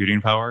expanded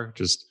computing power,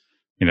 just,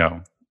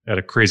 at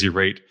a crazy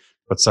rate.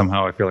 But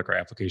somehow I feel like our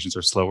applications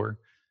are slower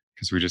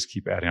because we just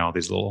keep adding all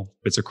these little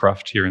bits of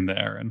cruft here and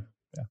there. And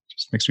yeah, it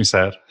just makes me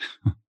sad.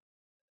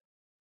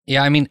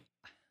 Yeah, I mean,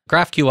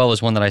 GraphQL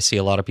is one that I see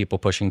a lot of people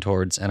pushing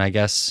towards. And I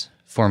guess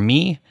for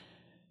me,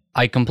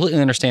 I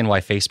completely understand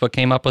why Facebook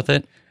came up with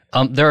it.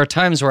 There are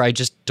times where I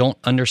just don't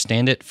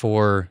understand it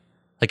for,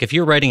 like, if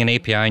you're writing an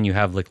API and you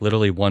have like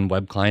literally one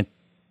web client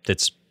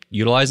that's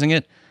utilizing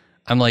it,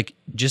 I'm like,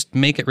 just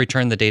make it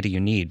return the data you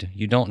need.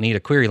 You don't need a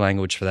query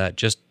language for that.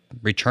 Just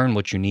return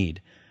what you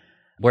need.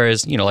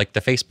 Whereas, like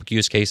the Facebook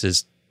use case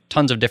is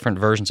tons of different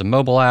versions of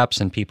mobile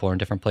apps, and people are in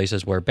different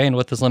places where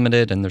bandwidth is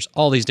limited, and there's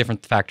all these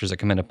different factors that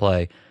come into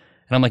play.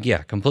 And I'm like,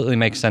 yeah, completely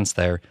makes sense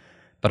there.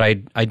 But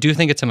I do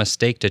think it's a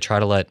mistake to try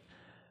to let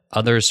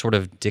others sort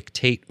of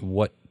dictate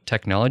what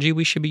technology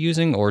we should be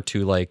using, or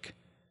to like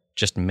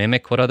just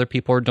mimic what other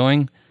people are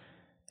doing.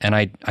 And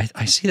I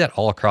see that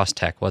all across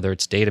tech, whether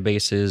it's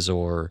databases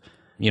or,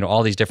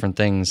 all these different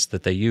things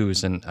that they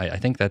use. And I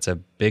think that's a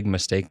big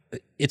mistake.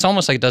 It's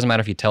almost like it doesn't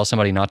matter if you tell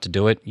somebody not to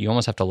do it. You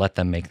almost have to let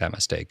them make that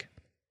mistake.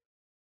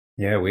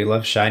 Yeah, we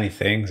love shiny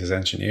things as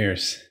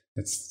engineers.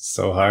 It's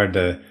so hard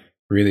to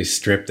really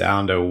strip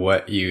down to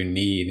what you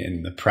need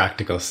in the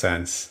practical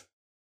sense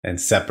and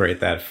separate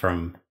that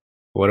from,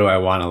 what do I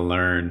want to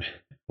learn?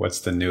 What's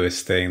the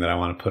newest thing that I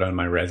want to put on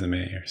my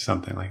resume or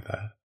something like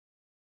that?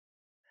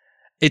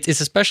 It's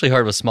especially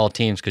hard with small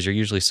teams because you're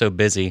usually so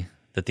busy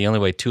that the only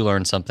way to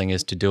learn something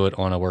is to do it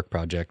on a work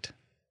project.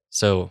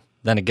 So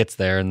then it gets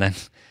there, and then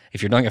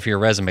if you're doing it for your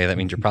resume, that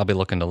means you're probably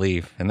looking to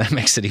leave, and that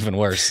makes it even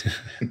worse.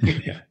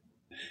 Yeah.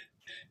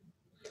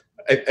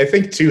 I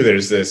think too,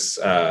 there's this,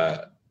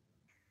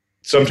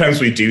 sometimes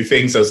we do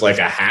things as like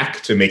a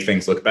hack to make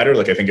things look better.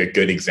 Like, I think a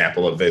good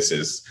example of this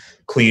is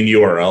clean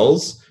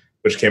URLs,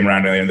 which came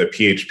around in the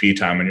PHP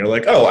time. And you're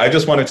like, oh, I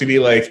just want it to be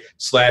like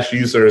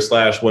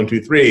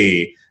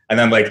 /user/123, and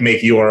then like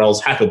make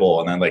URLs hackable.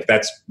 And then like,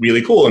 that's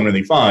really cool and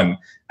really fun.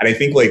 And I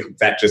think like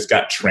that just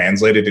got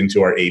translated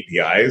into our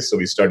APIs. So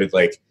we started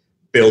like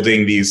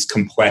building these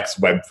complex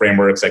web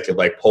frameworks that could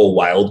like pull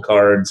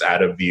wildcards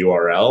out of the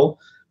URL.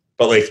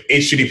 But like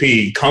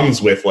HTTP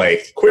comes with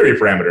like query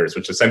parameters,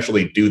 which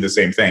essentially do the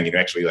same thing. You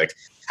actually like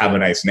have a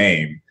nice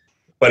name,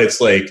 but it's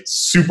like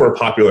super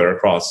popular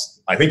across,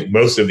 I think,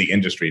 most of the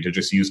industry to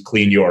just use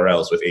clean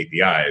URLs with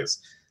APIs.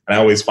 And I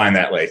always find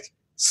that like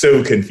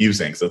so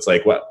confusing. So it's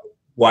like,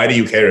 why do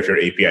you care if your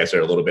APIs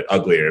are a little bit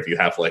uglier if you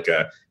have like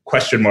a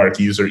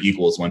 $user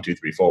equals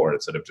 1234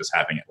 instead of just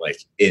having it like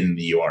in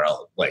the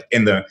URL, like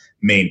in the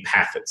main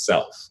path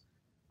itself?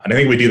 And I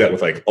think we do that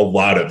with like a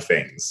lot of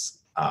things.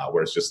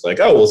 where it's just like,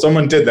 oh, well,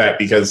 someone did that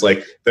because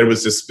like there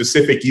was this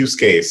specific use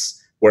case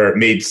where it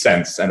made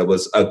sense and it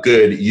was a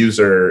good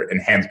user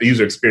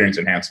experience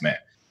enhancement,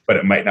 but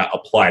it might not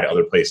apply to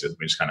other places.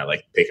 We just kind of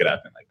like pick it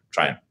up and like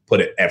try and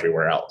put it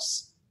everywhere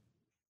else.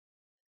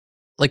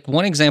 Like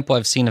one example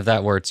I've seen of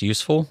that where it's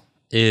useful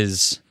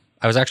is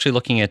I was actually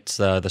looking at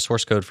the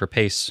source code for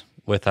Pace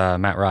with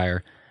Matt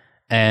Ryer,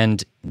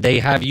 and they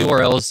have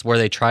URLs where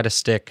they try to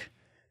stick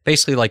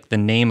basically like the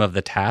name of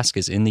the task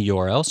is in the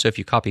URL. So if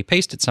you copy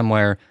paste it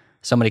somewhere,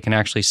 somebody can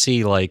actually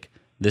see like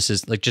this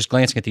is like just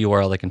glancing at the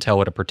URL, they can tell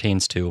what it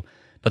pertains to,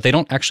 but they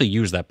don't actually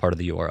use that part of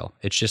the URL.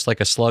 It's just like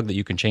a slug that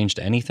you can change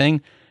to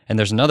anything. And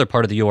there's another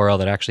part of the URL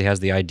that actually has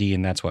the ID,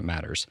 and that's what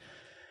matters.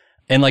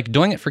 And like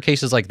doing it for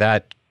cases like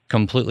that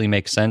completely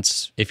makes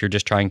sense if you're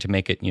just trying to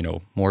make it,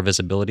 more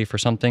visibility for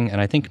something.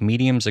 And I think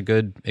Medium's a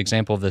good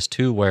example of this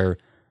too, where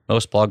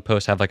most blog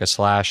posts have like a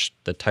slash,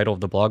 the title of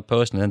the blog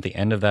post, and then at the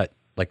end of that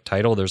like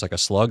title, there's like a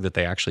slug that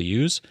they actually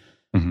use.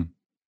 Mm-hmm.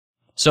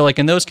 So like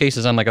in those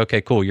cases, I'm like,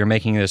 okay, cool, you're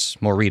making this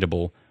more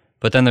readable.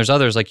 But then there's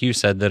others, like you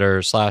said, that are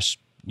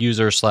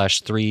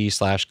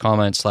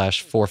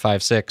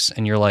 /user/3/comment/456,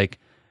 and you're like,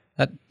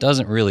 that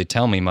doesn't really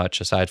tell me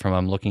much aside from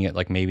I'm looking at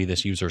like maybe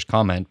this user's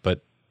comment,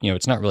 but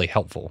it's not really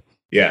helpful.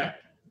 Yeah.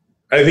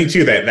 I think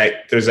too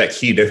that there's that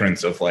key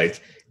difference of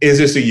like, is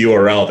this a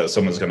URL that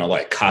someone's going to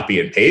like copy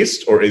and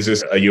paste, or is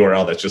this a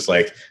URL that's just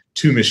like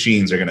two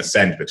machines are going to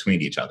send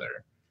between each other?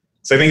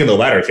 So I think in the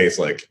latter case,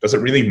 like, does it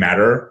really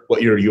matter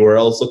what your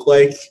URLs look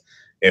like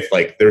if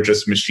like they're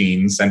just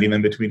machines sending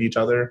them between each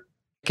other?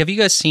 Have you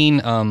guys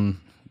seen,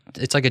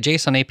 it's like a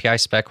JSON API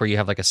spec where you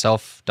have like a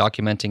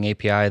self-documenting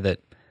API that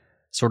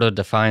sort of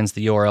defines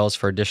the URLs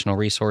for additional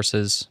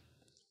resources?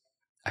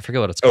 I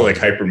forget what it's called. Oh, like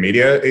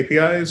hypermedia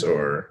APIs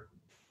or?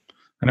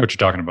 I know what you're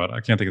talking about.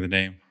 I can't think of the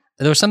name.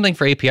 There was something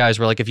for APIs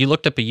where like if you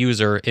looked up a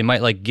user, it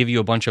might like give you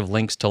a bunch of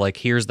links to like,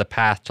 here's the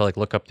path to like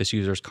look up this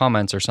user's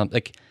comments or something.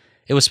 Like,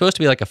 it was supposed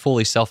to be like a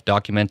fully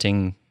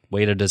self-documenting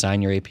way to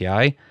design your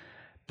API.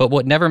 But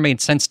what never made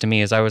sense to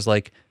me is I was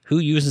like, who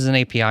uses an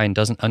API and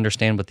doesn't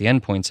understand what the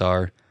endpoints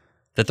are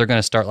that they're going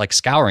to start like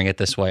scouring it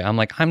this way? I'm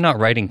like, I'm not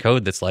writing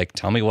code that's like,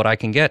 tell me what I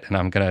can get and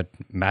I'm going to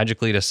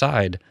magically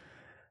decide.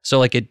 So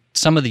like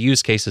some of the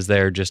use cases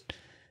there just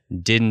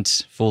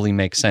didn't fully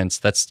make sense.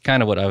 That's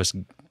kind of what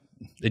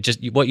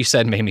what you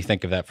said made me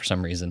think of that for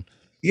some reason.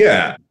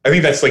 Yeah. I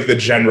think that's like the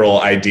general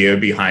idea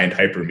behind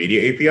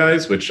hypermedia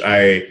APIs, which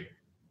I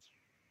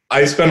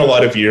spent a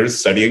lot of years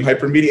studying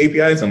hypermedia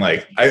APIs, and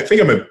like I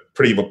think I'm a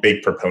pretty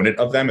big proponent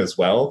of them as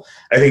well.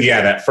 I think, yeah,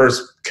 that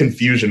first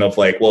confusion of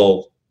like,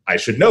 well, I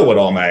should know what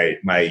all my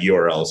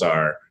URLs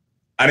are.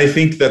 And I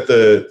think that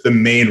the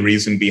main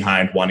reason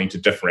behind wanting to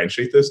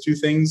differentiate those two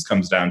things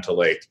comes down to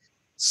like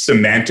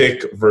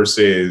semantic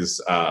versus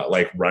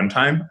like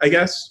runtime, I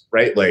guess,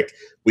 right? Like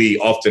we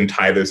often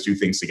tie those two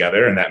things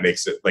together, and that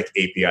makes it like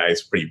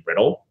APIs pretty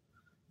brittle.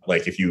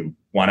 Like if you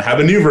want to have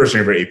a new version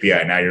of your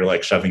API, now you're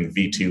like shoving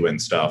V2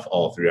 and stuff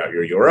all throughout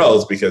your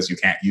URLs because you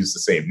can't use the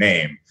same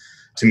name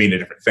to mean a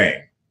different thing.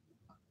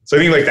 So I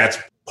think like that's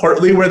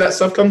partly where that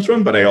stuff comes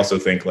from, but I also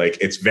think like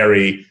it's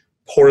very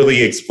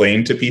poorly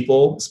explained to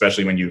people,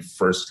 especially when you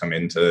first come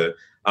into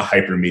a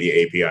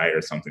hypermedia API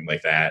or something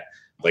like that,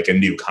 like a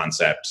new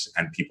concept,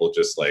 and people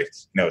just like,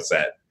 it's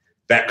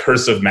that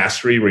curse of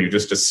mastery where you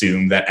just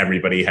assume that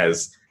everybody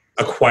has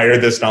acquire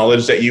this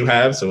knowledge that you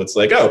have. So it's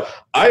like, oh,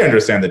 I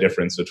understand the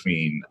difference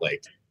between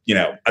like,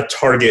 a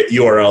target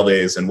URL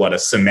is and what a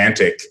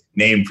semantic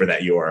name for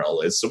that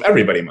URL is. So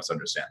everybody must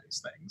understand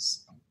these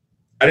things.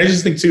 And I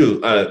just think too,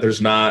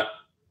 there's not,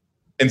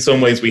 in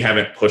some ways we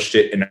haven't pushed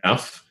it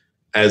enough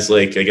as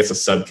like, I guess a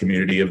sub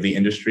community of the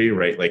industry,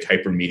 right? Like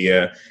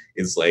hypermedia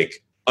is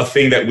like a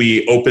thing that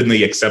we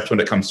openly accept when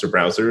it comes to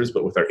browsers,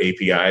 but with our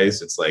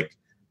APIs, it's like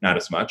not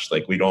as much.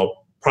 Like we'd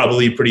all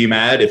probably pretty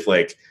mad if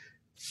like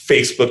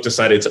Facebook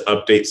decided to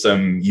update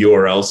some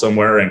URL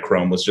somewhere and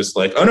Chrome was just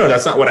like, oh no,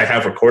 that's not what I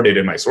have recorded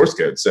in my source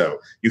code, so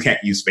you can't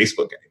use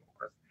Facebook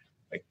anymore.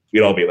 Like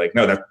we'd all be like,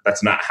 no,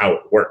 that's not how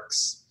it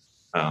works.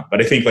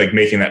 But I think like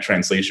making that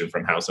translation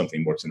from how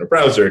something works in a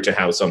browser to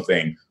how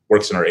something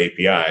works in our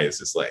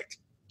APIs is like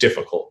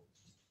difficult.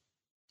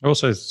 I will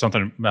say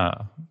something,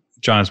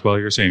 John, as well.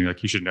 You're saying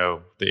like you should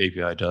know the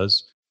API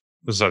does.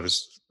 This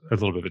is a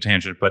little bit of a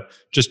tangent, but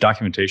just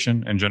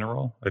documentation in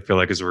general, I feel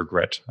like is a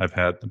regret I've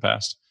had in the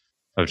past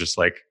of just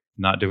like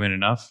not doing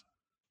enough.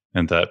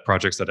 And that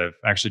projects that I've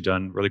actually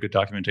done really good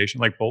documentation,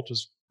 like Bolt,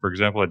 for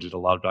example, I did a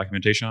lot of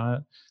documentation on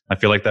it. I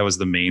feel like that was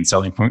the main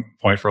selling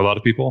point for a lot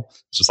of people.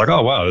 It's just like,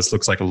 oh, wow, this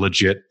looks like a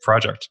legit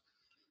project,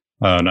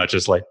 not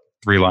just like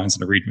 3 lines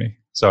in a README.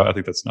 So I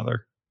think that's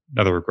another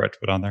regret to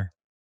put on there.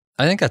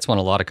 I think that's one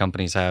a lot of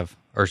companies have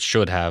or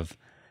should have.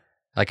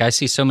 Like I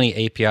see so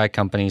many API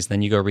companies,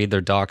 then you go read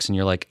their docs and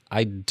you're like,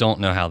 I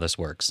don't know how this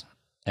works.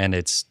 And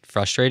it's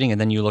frustrating.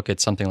 And then you look at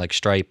something like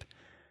Stripe,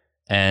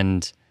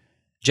 and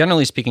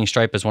generally speaking,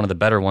 Stripe is one of the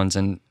better ones.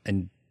 And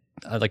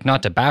like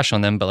not to bash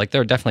on them, but like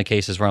there are definitely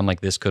cases where I'm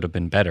like, this could have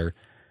been better.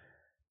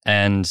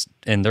 And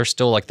they're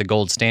still like the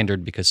gold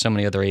standard because so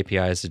many other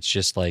APIs, it's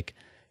just like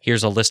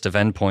here's a list of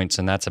endpoints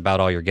and that's about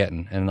all you're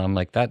getting. And I'm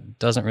like, that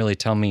doesn't really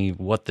tell me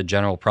what the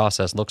general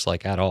process looks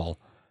like at all.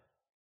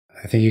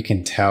 I think you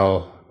can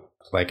tell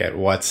like at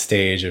what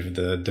stage of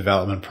the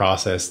development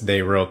process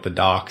they wrote the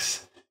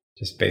docs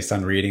just based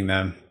on reading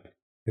them.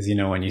 Because, you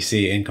know, when you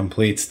see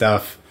incomplete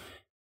stuff,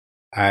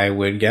 I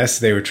would guess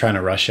they were trying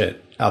to rush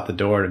it out the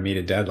door to meet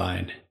a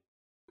deadline.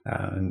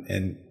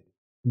 And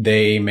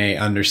they may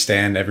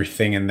understand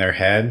everything in their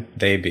head,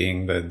 they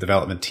being the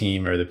development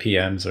team or the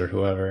PMs or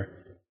whoever.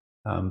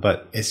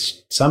 But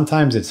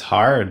sometimes it's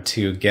hard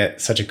to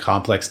get such a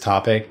complex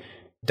topic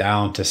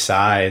down to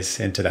size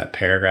into that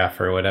paragraph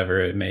or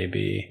whatever it may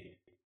be.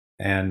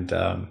 And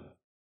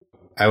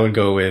I would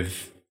go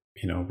with,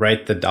 you know,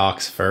 write the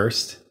docs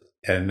first,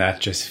 and that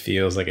just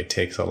feels like it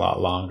takes a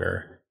lot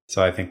longer.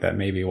 So I think that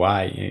may be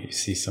why you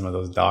see some of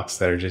those docs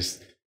that are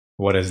just,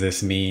 what does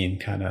this mean?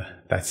 Kind of,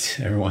 that's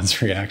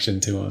everyone's reaction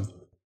to them.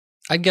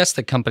 I guess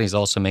that companies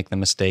also make the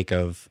mistake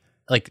of,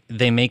 like,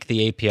 they make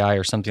the API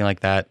or something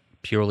like that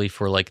purely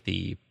for like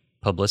the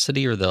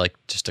publicity or the like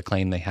just to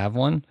claim they have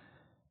one.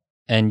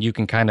 And you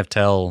can kind of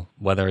tell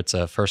whether it's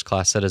a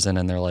first-class citizen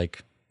and they're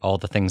like all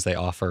the things they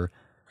offer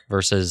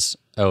versus,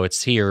 oh,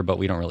 it's here, but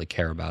we don't really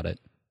care about it.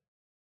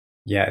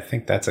 Yeah, I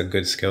think that's a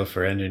good skill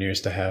for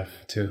engineers to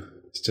have too,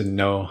 is to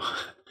know,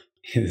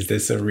 is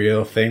this a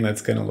real thing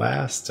that's going to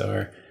last?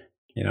 Or,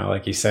 you know,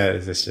 like you said,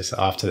 is this just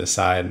off to the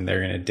side and they're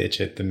going to ditch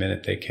it the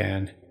minute they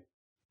can?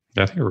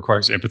 Yeah, I think it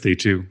requires empathy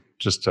too,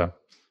 just to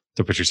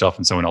put yourself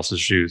in someone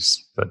else's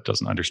shoes that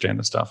doesn't understand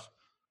the stuff.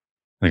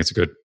 I think it's a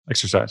good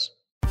exercise.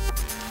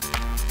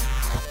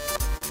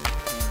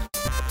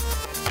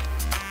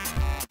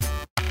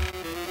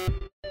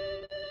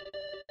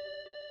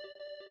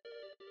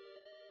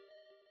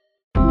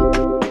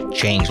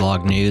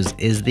 Changelog News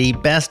is the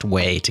best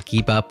way to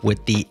keep up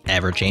with the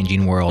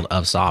ever-changing world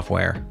of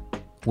software.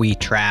 We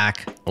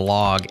track,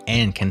 log,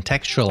 and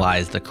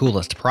contextualize the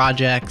coolest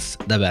projects,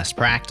 the best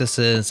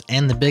practices,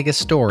 and the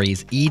biggest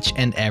stories each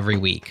and every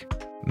week.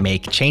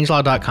 Make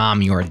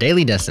changelog.com your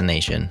daily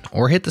destination,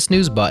 or hit the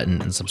snooze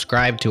button and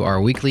subscribe to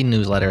our weekly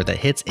newsletter that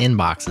hits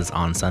inboxes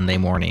on Sunday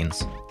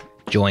mornings.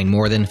 Join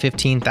more than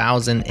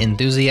 15,000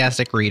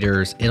 enthusiastic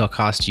readers. It'll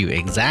cost you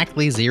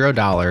exactly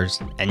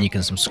 $0, and you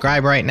can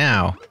subscribe right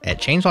now at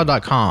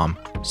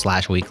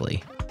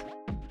changelog.com/weekly.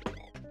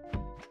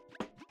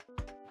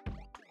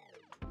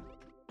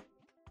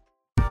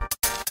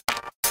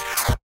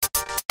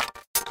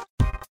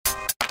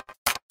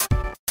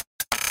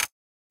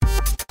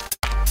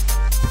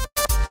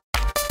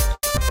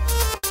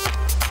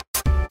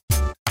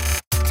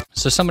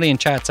 So somebody in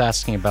chat's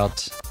asking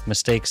about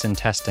mistakes in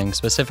testing.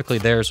 Specifically,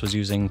 theirs was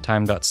using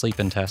time.sleep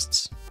in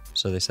tests.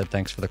 So they said,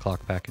 thanks for the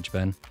clock package,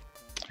 Ben.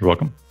 You're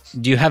welcome.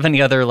 Do you have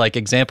any other like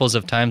examples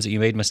of times that you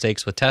made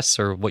mistakes with tests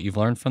or what you've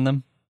learned from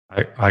them?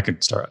 I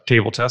could start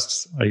table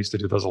tests. I used to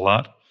do those a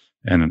lot,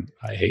 and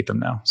I hate them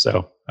now.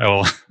 So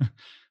I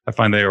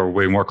find they are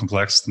way more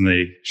complex than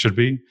they should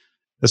be,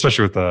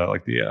 especially with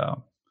you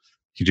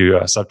do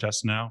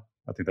subtests now.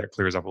 I think that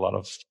clears up a lot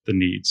of the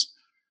needs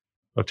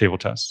of table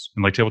tests.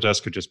 And like table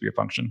tests could just be a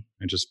function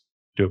and just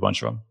do a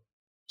bunch of them.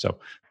 So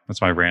that's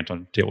my rant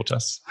on table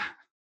tests.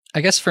 I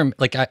guess for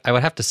like, I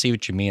would have to see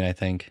what you mean, I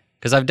think.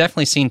 Because I've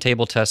definitely seen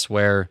table tests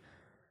where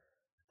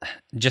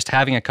just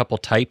having a couple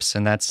types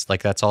and that's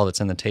all that's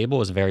in the table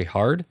is very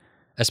hard,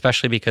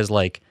 especially because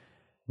like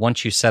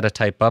once you set a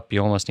type up,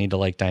 you almost need to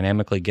like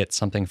dynamically get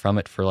something from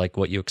it for like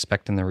what you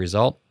expect in the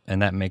result. And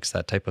that makes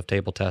that type of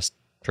table test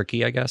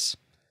tricky, I guess.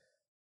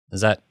 Does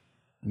that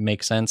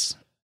make sense?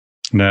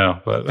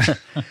 No, but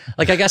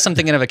like I guess I'm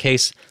thinking of a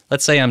case.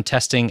 Let's say I'm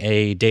testing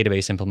a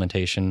database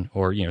implementation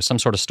or some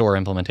sort of store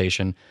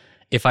implementation.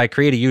 If I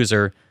create a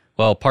user,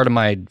 well, part of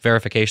my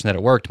verification that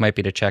it worked might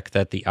be to check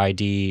that the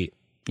ID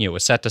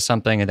was set to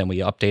something, and then we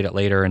update it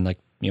later and like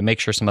make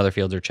sure some other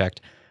fields are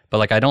checked. But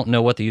like I don't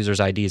know what the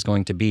user's ID is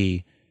going to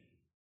be.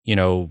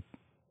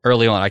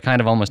 Early on, I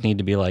kind of almost need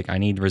to be like I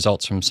need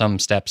results from some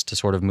steps to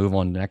sort of move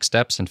on to the next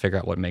steps and figure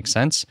out what makes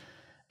sense.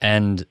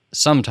 And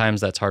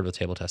sometimes that's hard with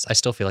table tests. I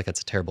still feel like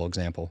that's a terrible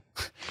example.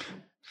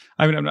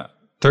 I mean,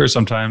 there are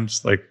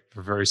sometimes like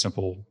for very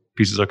simple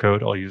pieces of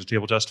code, I'll use a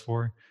table test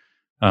for.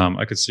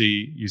 I could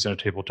see using a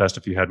table test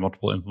if you had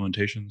multiple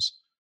implementations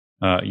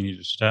you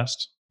needed to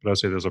test. But I would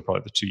say those are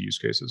probably the two use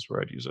cases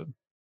where I'd use it.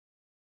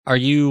 Are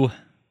you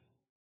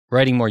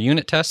writing more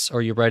unit tests or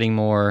are you writing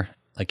more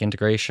like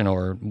integration,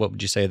 or what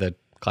would you say the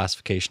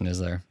classification is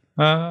there?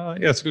 Yeah,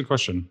 it's a good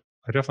question.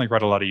 I definitely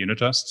write a lot of unit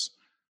tests.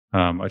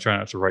 I try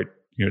not to write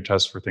unit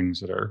tests for things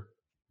that are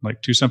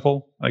like too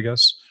simple, I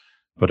guess.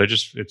 But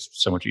it's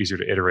so much easier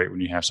to iterate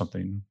when you have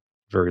something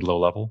very low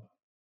level.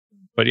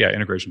 But yeah,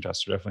 integration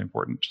tests are definitely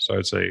important. So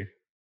I'd say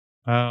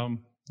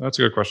that's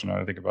a good question now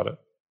that I think about it.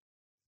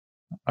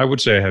 I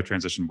would say I have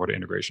transitioned more to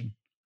integration.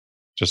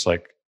 Just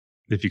like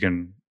if you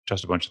can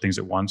test a bunch of things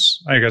at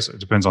once, I guess it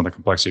depends on the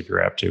complexity of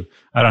your app too.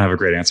 I don't have a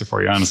great answer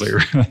for you, honestly.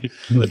 It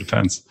really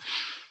depends.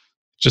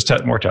 Just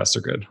more tests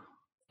are good.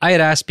 I had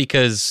asked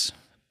because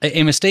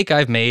a mistake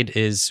I've made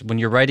is when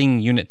you're writing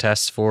unit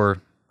tests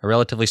for a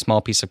relatively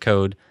small piece of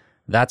code,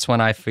 that's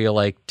when I feel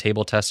like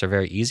table tests are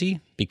very easy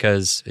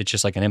because it's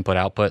just like an input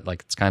output,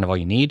 like it's kind of all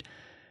you need.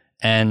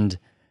 And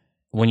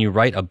when you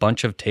write a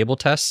bunch of table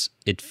tests,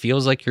 it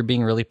feels like you're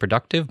being really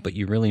productive, but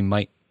you really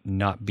might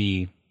not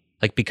be.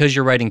 Like, because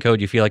you're writing code,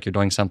 you feel like you're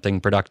doing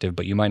something productive,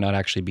 but you might not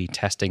actually be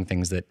testing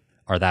things that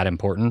are that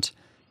important.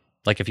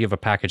 Like if you have a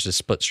package that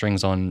split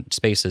strings on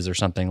spaces or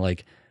something,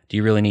 like, do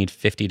you really need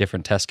 50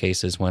 different test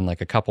cases when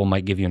like a couple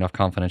might give you enough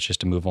confidence just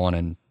to move on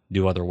and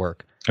do other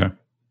work? Okay.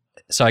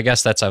 So I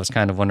guess I was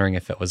kind of wondering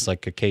if it was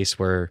like a case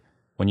where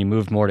when you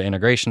moved more to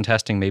integration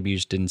testing, maybe you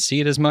just didn't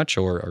see it as much,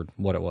 or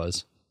what it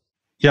was.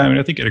 Yeah, I mean,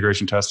 I think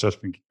integration tests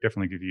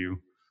definitely give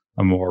you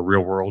a more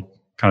real world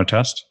kind of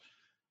test.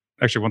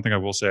 Actually, one thing I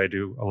will say I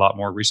do a lot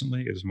more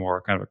recently is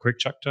more kind of a quick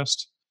check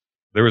test.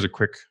 There was a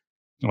quick,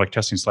 like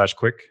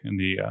testing/quick in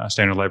the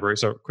standard library.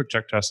 So quick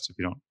check tests, if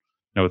you don't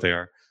know what they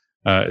are,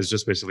 is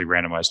just basically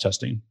randomized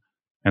testing.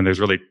 And there's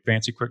really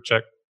fancy quick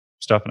check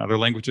stuff in other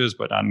languages,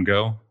 but not in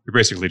Go. You're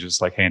basically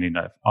just like handing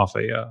off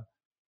a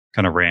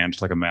kind of rand,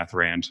 like a math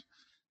rand,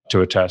 to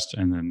a test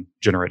and then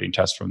generating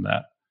tests from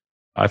that.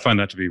 I find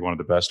that to be one of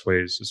the best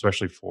ways,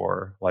 especially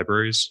for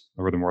libraries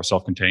where they're more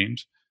self-contained,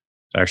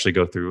 to actually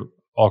go through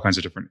all kinds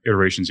of different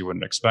iterations you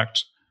wouldn't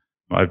expect.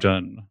 I did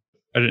an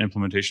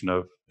implementation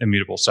of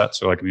immutable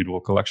sets, or like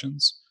immutable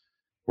collections,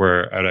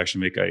 where I'd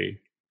actually make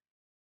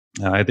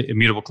I had the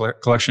immutable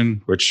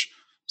collection,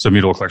 so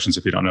immutable collections,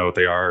 if you don't know what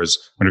they are, is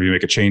whenever you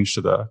make a change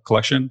to the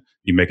collection,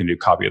 you make a new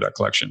copy of that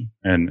collection.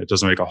 And it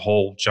doesn't make a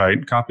whole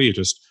giant copy. It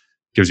just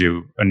gives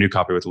you a new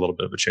copy with a little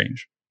bit of a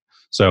change.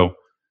 So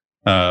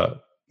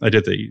I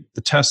did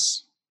the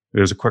tests.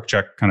 There's a quick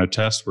check kind of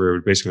test where it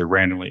would basically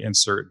randomly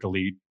insert,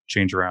 delete,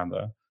 change around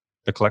the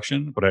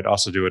collection, but I'd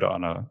also do it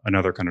on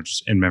another kind of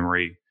just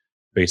in-memory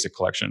basic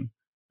collection.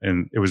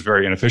 And it was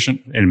very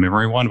inefficient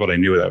in-memory one, but I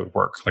knew that would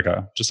work,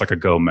 just like a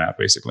Go map,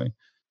 basically.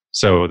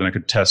 So then I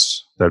could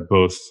test that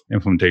both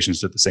implementations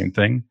did the same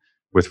thing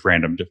with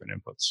random different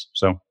inputs.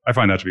 So I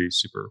find that to be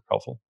super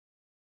helpful.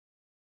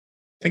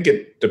 I think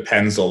it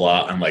depends a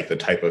lot on like the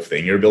type of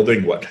thing you're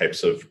building, what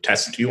types of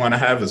tests you want to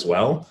have as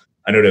well.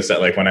 I noticed that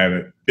like when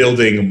I'm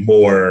building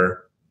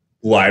more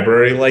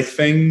library-like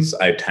things,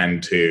 I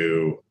tend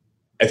to,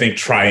 I think,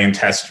 try and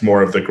test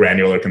more of the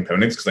granular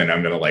components because I know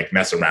I'm going to like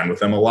mess around with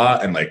them a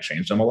lot and like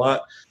change them a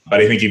lot.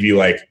 But I think if you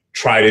like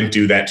try to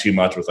do that too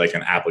much with like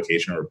an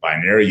application or a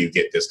binary, you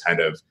get this kind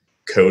of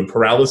code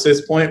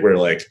paralysis point where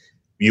like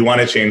you want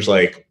to change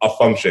like a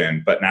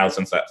function, but now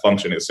since that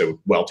function is so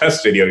well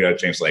tested, you got to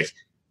change like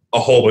a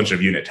whole bunch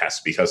of unit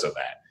tests because of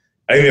that.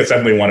 I think that's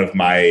definitely one of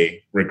my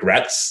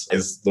regrets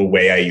is the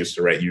way I used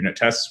to write unit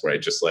tests, where I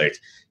just like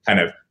kind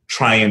of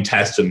try and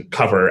test and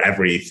cover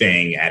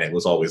everything. And it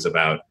was always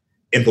about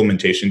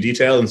implementation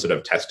detail instead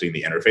of testing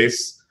the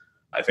interface.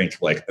 I think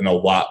like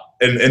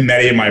in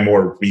many of my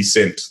more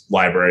recent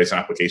libraries and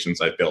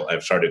applications I've built,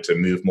 I've started to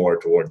move more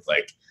towards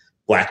like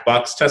black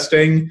box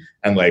testing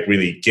and like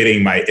really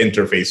getting my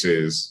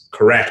interfaces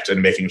correct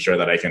and making sure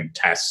that I can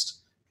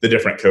test the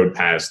different code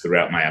paths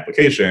throughout my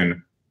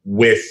application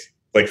with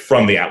like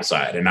from the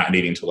outside and not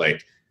needing to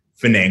like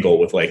finagle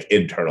with like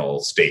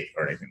internal state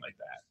or anything like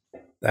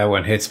that. That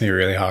one hits me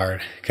really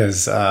hard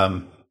because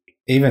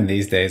even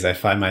these days I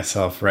find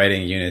myself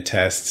writing unit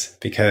tests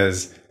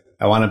because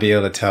I want to be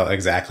able to tell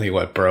exactly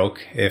what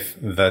broke if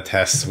the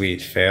test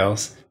suite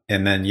fails.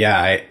 And then,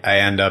 I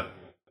end up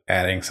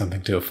adding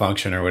something to a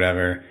function or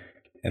whatever.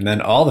 And then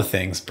all the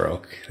things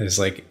broke. There's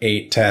like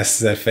 8 tests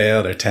that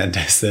failed or 10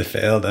 tests that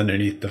failed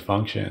underneath the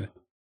function.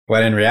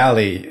 When in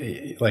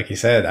reality, like you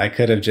said, I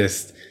could have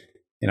just,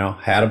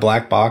 had a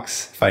black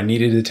box. If I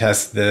needed to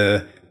test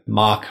the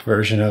mock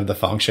version of the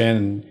function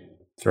and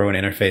throw an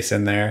interface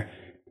in there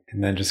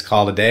and then just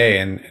call it a day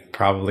and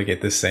probably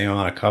get the same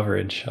amount of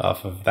coverage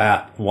off of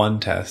that one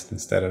test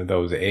instead of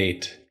those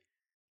 8.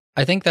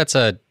 I think that's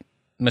a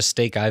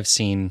mistake I've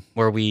seen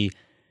where we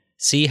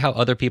see how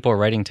other people are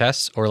writing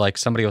tests, or like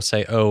somebody will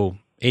say,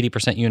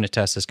 80% unit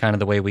test is kind of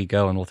the way we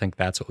go, and we'll think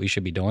that's what we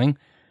should be doing.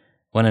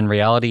 When in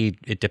reality,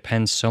 it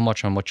depends so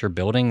much on what you're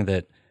building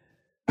that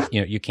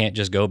you can't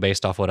just go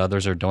based off what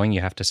others are doing.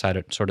 You have to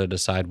sort of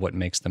decide what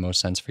makes the most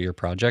sense for your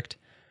project.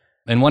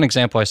 And one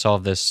example I saw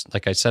of this,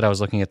 like I said, I was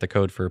looking at the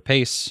code for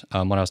Pace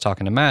when I was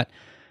talking to Matt,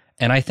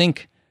 and I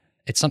think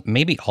it's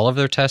maybe all of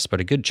their tests,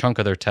 but a good chunk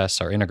of their tests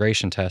are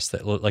integration tests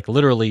that like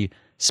literally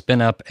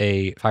spin up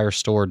a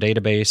Firestore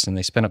database and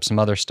they spin up some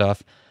other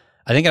stuff.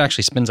 I think it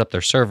actually spins up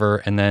their server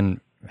and then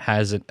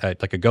has it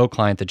like a Go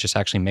client that just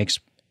actually makes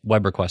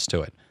web requests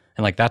to it.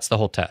 And like that's the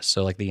whole test.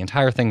 So like the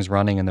entire thing's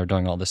running and they're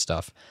doing all this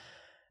stuff.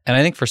 And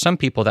I think for some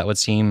people that would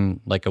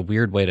seem like a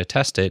weird way to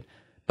test it,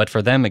 but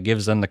for them it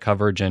gives them the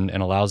coverage and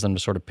allows them to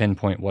sort of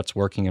pinpoint what's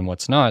working and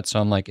what's not. So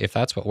I'm like, if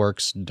that's what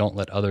works, don't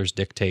let others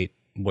dictate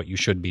what you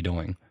should be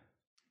doing.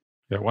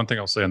 Yeah, one thing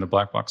I'll say on the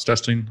black box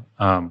testing,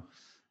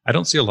 I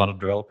don't see a lot of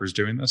developers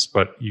doing this,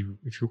 but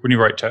when you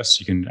write tests,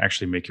 you can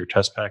actually make your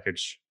test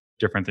package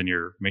different than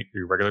your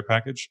regular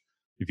package.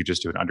 If you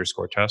just do an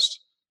underscore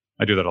test,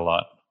 I do that a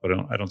lot, but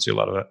I don't see a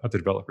lot of other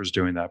developers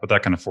doing that. But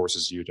that kind of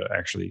forces you to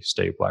actually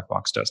stay black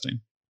box testing.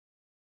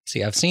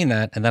 See, I've seen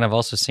that, and then I've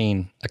also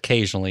seen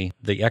occasionally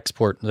the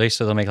export.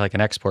 They'll make like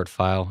an export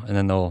file, and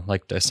then they'll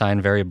like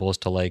assign variables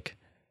to like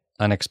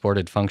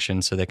unexported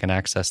functions so they can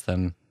access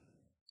them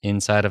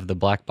inside of the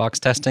black box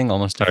testing,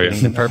 almost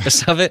defeating the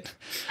purpose of it.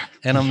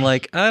 And I'm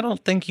like, I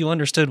don't think you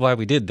understood why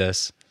we did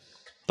this.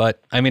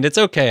 But I mean, it's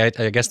okay.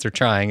 I guess they're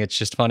trying. It's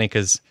just funny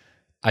because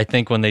I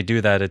think when they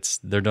do that,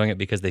 they're doing it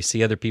because they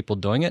see other people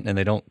doing it and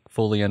they don't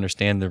fully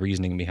understand the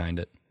reasoning behind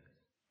it.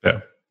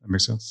 Yeah, that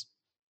makes sense.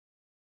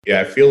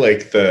 Yeah, I feel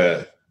like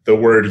the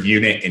word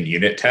unit and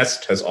unit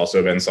test has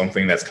also been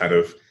something that's kind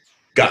of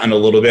gotten a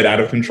little bit out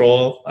of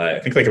control. I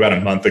think like about a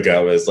month ago,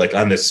 I was like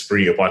on this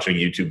spree of watching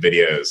YouTube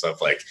videos of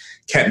like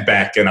Kent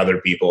Beck and other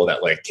people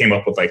that like came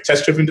up with like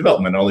test-driven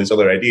development and all these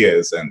other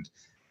ideas. And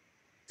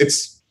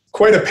it's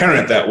quite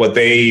apparent that what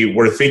they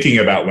were thinking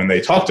about when they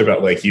talked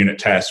about like unit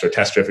test or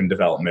test-driven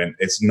development,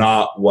 it's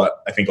not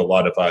what I think a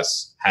lot of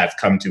us have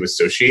come to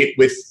associate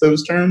with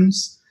those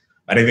terms.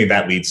 And I think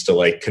that leads to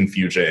like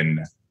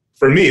confusion.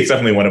 For me, it's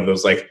definitely one of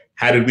those like,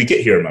 how did we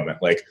get here moment?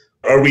 Like,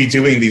 are we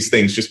doing these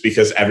things just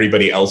because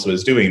everybody else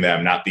was doing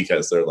them, not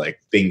because they're like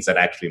things that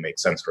actually make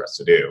sense for us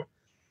to do?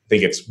 I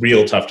think it's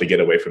real tough to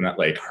get away from that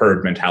like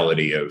herd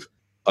mentality of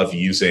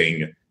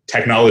using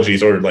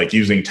technologies or like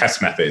using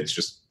test methods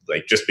just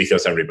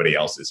because everybody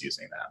else is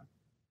using them.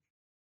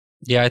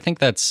 Yeah, I think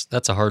that's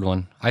a hard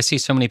one. I see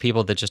so many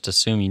people that just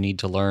assume you need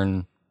to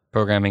learn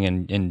programming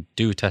and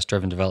do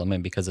test-driven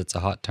development because it's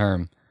a hot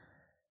term.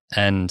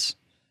 And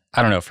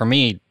I don't know, for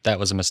me, that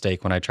was a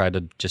mistake when I tried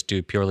to just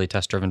do purely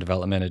test-driven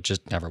development. It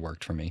just never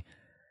worked for me.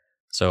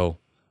 So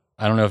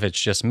I don't know if it's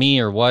just me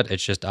or what.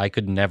 It's just I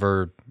could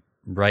never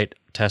write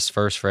tests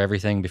first for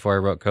everything before I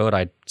wrote code.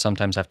 I'd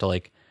sometimes have to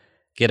like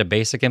get a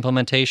basic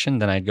implementation,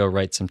 then I'd go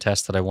write some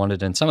tests that I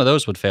wanted, and some of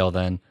those would fail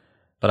then,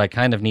 but I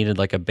kind of needed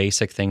like a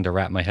basic thing to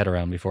wrap my head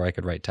around before I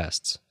could write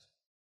tests.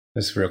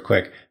 Just real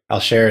quick, I'll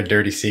share a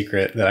dirty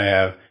secret that I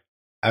have.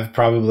 I've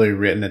probably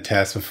written a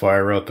test before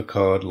I wrote the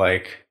code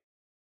like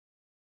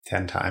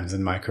 10 times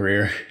in my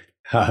career.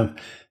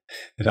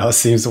 It always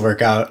seems to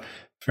work out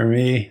for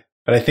me.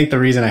 But I think the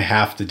reason I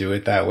have to do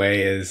it that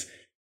way is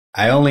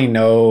I only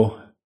know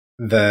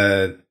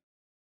the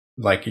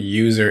like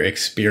user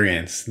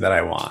experience that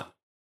I want.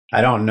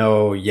 I don't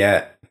know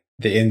yet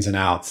the ins and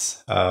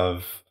outs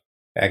of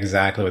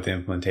exactly what the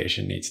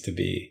implementation needs to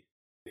be.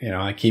 You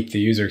know, I keep the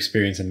user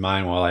experience in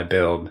mind while I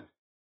build.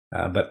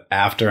 But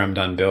after I'm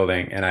done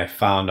building and I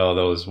found all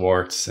those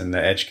warts and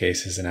the edge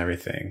cases and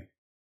everything,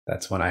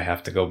 that's when I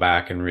have to go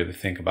back and really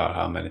think about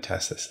how I'm going to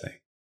test this thing.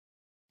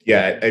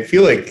 Yeah, I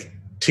feel like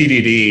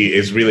TDD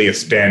is really a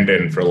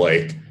stand-in for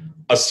like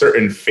a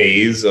certain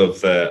phase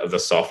of the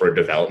software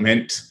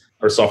development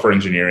or software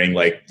engineering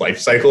like life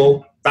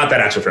cycle. Not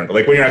that actual term, but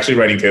like when you're actually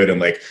writing code and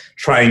like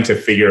trying to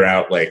figure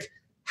out like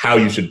how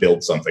you should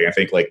build something. I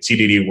think like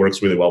TDD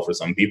works really well for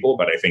some people,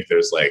 but I think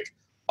there's like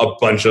a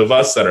bunch of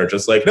us that are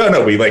just like,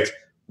 no, we like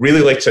really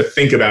like to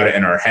think about it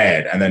in our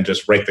head and then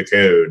just write the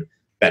code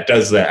that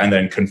does that and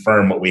then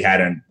confirm what we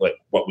had and like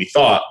what we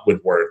thought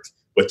would work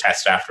with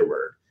test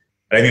afterward.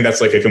 And I think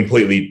that's like a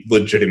completely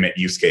legitimate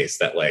use case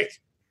that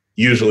like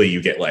usually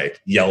you get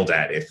like yelled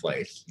at if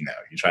like, you know,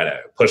 you try to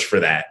push for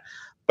that.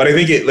 But I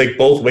think it like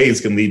both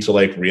ways can lead to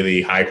like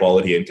really high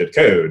quality and good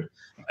code.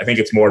 I think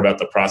it's more about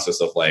the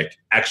process of like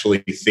actually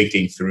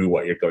thinking through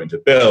what you're going to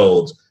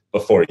build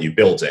before you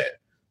build it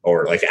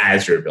or like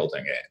as you're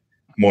building it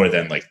more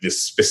than like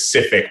this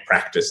specific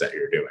practice that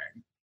you're doing.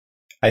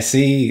 I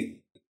see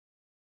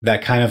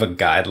that kind of a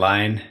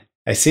guideline.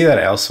 I see that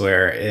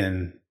elsewhere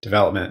in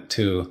development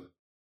too.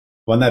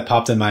 One that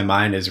popped in my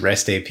mind is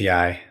REST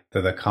API,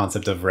 the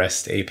concept of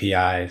REST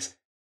APIs.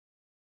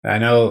 I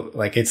know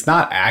like it's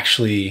not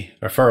actually,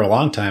 or for a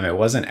long time, it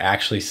wasn't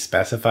actually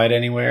specified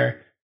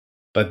anywhere,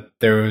 but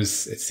it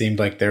seemed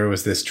like there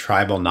was this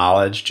tribal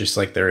knowledge, just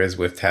like there is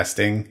with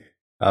testing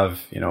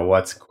of, you know,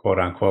 what's quote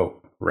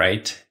unquote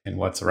right and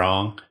what's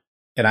wrong.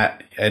 And I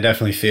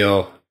definitely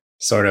feel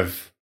sort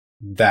of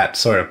that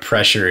sort of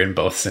pressure in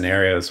both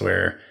scenarios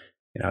where,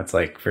 you know, it's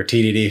like for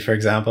TDD, for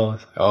example,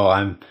 oh,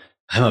 I'm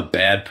a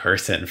bad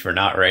person for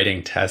not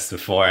writing tests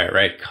before I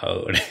write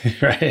code,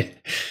 right?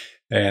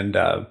 And,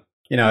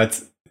 you know,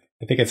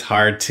 I think it's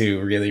hard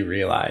to really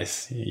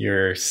realize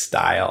your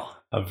style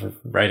of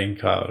writing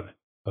code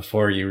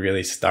before you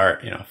really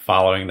start, you know,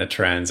 following the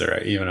trends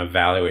or even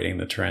evaluating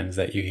the trends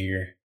that you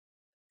hear.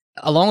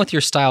 Along with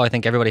your style, I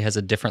think everybody has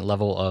a different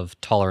level of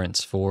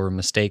tolerance for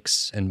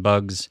mistakes and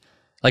bugs.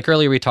 Like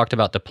earlier, we talked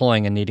about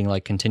deploying and needing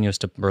like continuous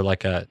or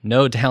like a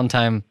no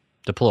downtime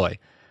deploy.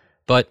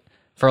 But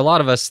for a lot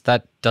of us,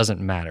 that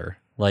doesn't matter.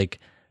 Like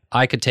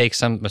I could take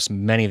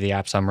many of the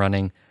apps I'm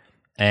running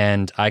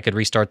and I could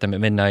restart them at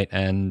midnight.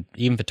 And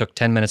even if it took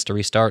 10 minutes to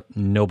restart,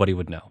 nobody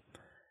would know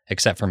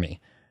except for me.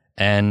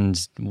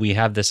 And we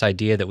have this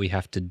idea that we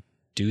have to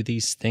do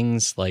these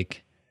things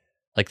like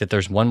that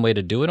there's one way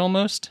to do it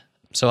almost.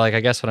 So like,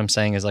 I guess what I'm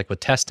saying is like with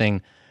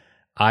testing,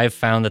 I've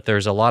found that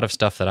there's a lot of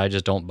stuff that I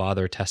just don't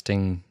bother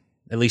testing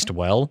at least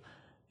well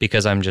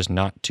because I'm just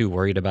not too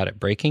worried about it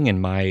breaking.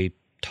 And my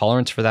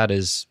tolerance for that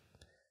is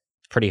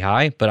pretty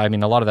high. But I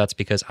mean, a lot of that's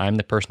because I'm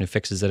the person who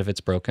fixes it if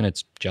it's broken.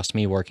 It's just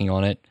me working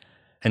on it.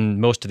 And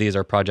most of these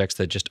are projects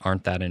that just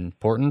aren't that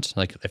important.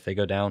 Like if they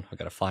go down, I've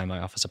got to fly in my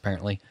office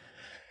apparently.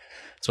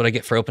 That's what I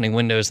get for opening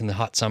windows in the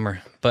hot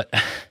summer. But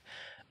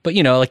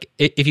you know, like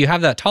if you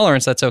have that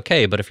tolerance, that's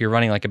okay. But if you're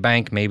running like a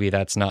bank, maybe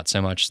that's not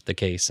so much the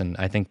case. And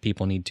I think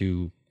people need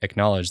to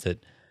acknowledge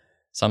that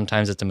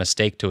sometimes it's a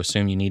mistake to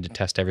assume you need to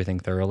test everything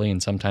thoroughly,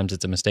 and sometimes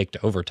it's a mistake to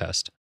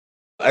overtest.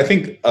 I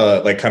think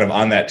like kind of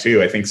on that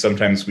too, I think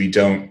sometimes we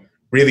don't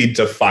really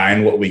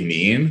define what we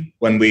mean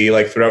when we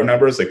like throw out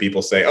numbers. Like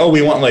people say, oh,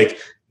 we want like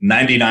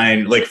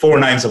 99, like 4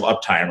 nines of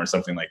uptime or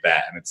something like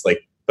that. And it's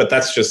like, but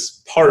that's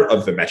just part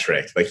of the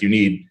metric. Like you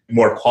need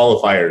more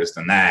qualifiers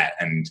than that.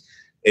 And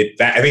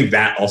I think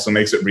that also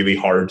makes it really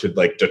hard to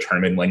like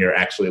determine when you're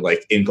actually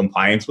like in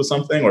compliance with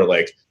something, or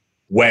like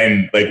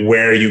when, like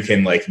where you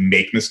can like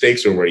make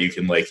mistakes or where you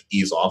can like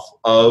ease off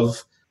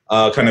of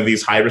kind of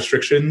these high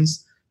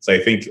restrictions. So I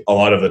think a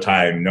lot of the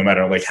time, no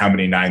matter like how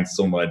many nines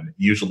someone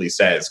usually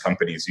says,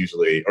 companies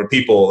usually, or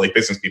people like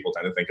business people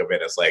tend to think of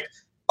it as like,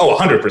 oh,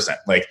 100%,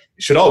 like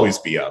it should always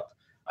be up.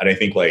 And I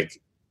think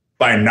like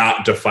by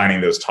not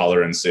defining those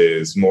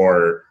tolerances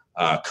more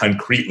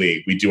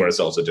concretely, we do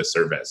ourselves a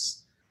disservice.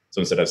 So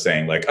instead of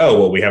saying like, oh,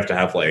 well, we have to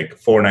have like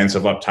 4 nines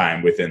of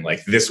uptime within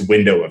like this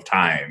window of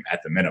time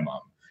at the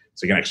minimum,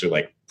 so you can actually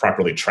like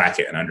properly track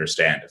it and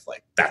understand if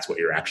like that's what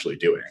you're actually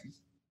doing.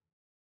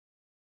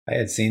 I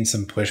had seen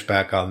some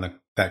pushback on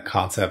that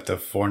concept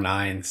of 4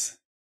 nines.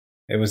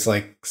 It was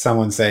like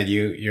someone said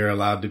you're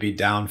allowed to be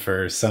down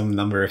for some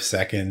number of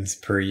seconds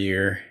per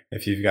year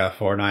if you've got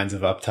 4 nines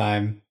of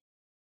uptime.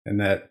 And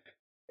that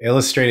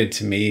illustrated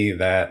to me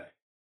that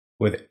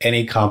with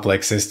any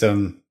complex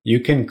system, you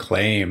can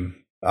claim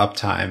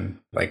uptime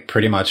like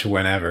pretty much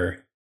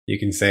whenever. You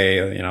can say,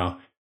 you know,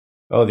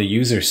 oh, the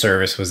user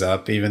service was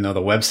up even though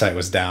the website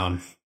was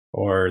down,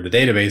 or the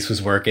database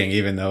was working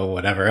even though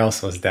whatever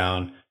else was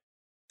down.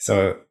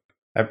 So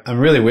I'm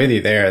really with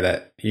you there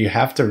that you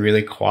have to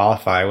really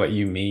qualify what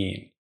you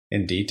mean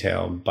in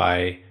detail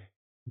by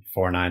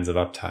 4 nines of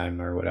uptime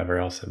or whatever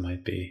else it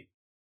might be.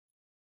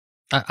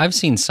 I've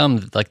seen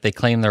some, like they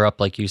claim they're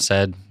up, like you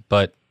said,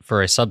 but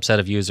for a subset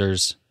of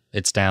users,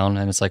 it's down.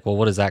 And it's like, well,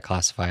 what does that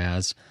classify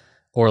as?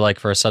 Or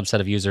like for a subset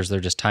of users, they're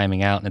just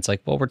timing out. And it's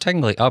like, well, we're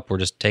technically up. We're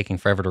just taking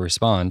forever to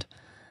respond.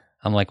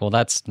 I'm like, well,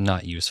 that's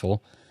not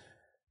useful.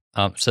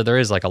 So there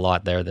is like a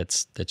lot there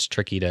that's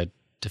tricky to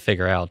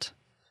figure out.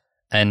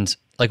 And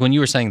like when you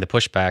were saying the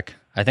pushback,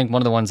 I think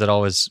one of the ones that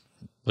always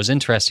was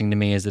interesting to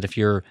me is that if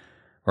you're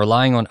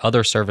relying on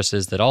other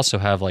services that also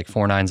have like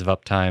 4 nines of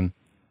uptime,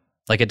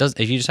 like it does,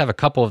 if you just have a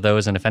couple of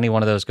those and if any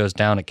one of those goes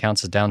down, it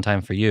counts as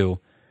downtime for you.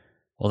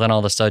 Well, then all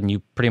of a sudden you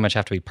pretty much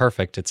have to be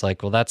perfect. It's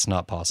like, well, that's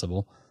not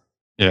possible.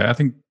 Yeah, I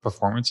think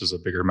performance is a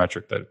bigger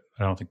metric that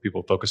I don't think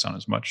people focus on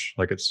as much.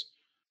 Like it's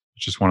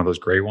just one of those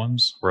gray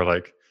ones where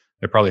like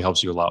it probably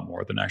helps you a lot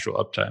more than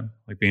actual uptime.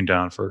 Like being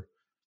down for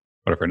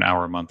whatever, an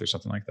hour a month or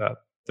something like that.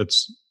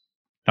 That's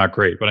not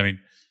great. But I mean,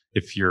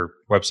 if your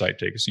website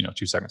takes,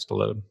 2 seconds to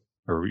load,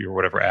 or your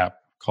whatever app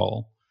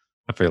call,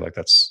 I feel like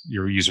that's,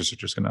 your users are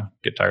just going to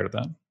get tired of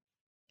that.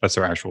 That's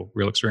their actual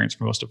real experience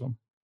for most of them.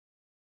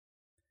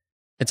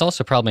 It's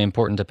also probably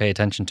important to pay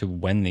attention to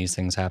when these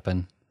things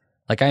happen.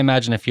 Like I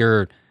imagine if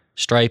you're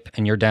Stripe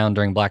and you're down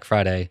during Black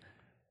Friday,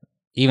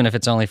 even if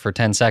it's only for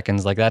 10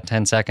 seconds, like that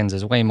 10 seconds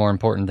is way more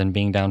important than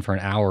being down for an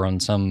hour on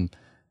some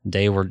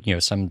day where,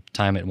 some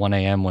time at 1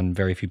 a.m. when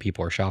very few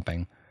people are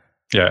shopping.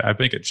 Yeah, I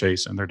bank at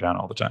Chase and they're down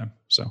all the time.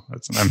 So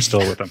I'm still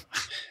with them.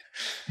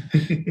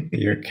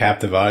 You're a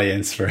captive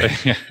audience for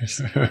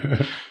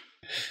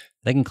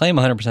They can claim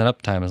 100%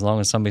 uptime as long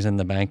as somebody's in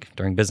the bank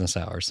during business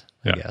hours,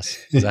 I guess.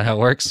 Is that how it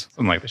works?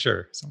 Something like that.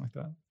 Sure. Something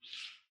like that.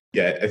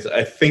 Yeah,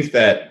 I think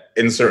that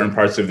in certain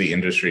parts of the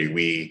industry,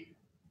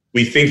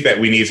 we think that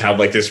we need to have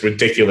like this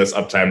ridiculous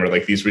uptime or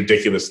like these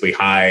ridiculously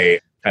high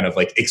kind of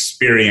like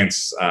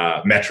experience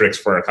metrics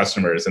for our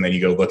customers. And then you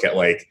go look at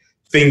like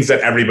things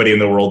that everybody in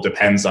the world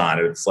depends on.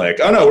 And it's like,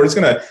 oh no, we're just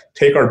going to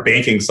take our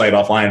banking site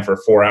offline for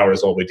 4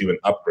 hours while we do an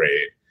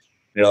upgrade.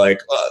 And you're like,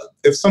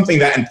 if something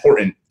that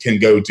important can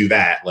go do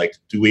that, like,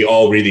 do we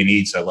all really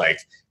need to like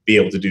be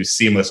able to do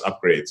seamless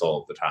upgrades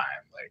all of the time?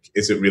 Like,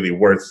 is it really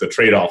worth the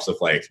trade-offs of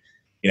like,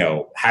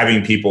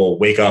 having people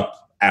wake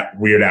up at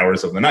weird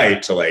hours of the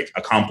night to like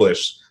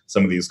accomplish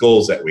some of these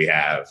goals that we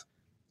have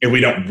if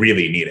we don't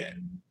really need it?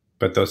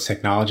 But those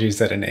technologies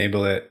that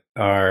enable it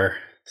are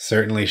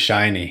certainly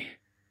shiny.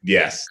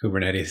 Yes.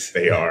 Kubernetes.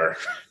 They are.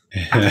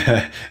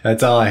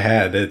 That's all I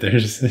had.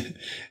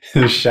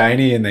 They're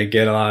shiny and they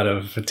get a lot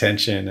of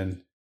attention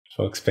and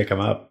folks pick them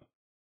up.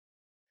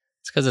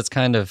 It's because it's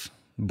kind of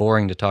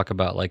boring to talk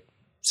about like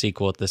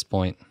SQL at this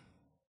point.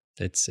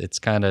 It's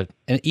kind of,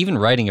 and even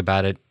writing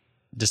about it,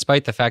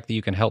 despite the fact that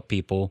you can help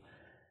people,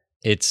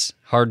 it's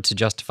hard to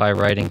justify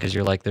writing because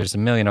you're like, there's a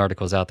million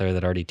articles out there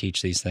that already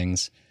teach these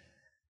things.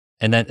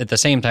 And then at the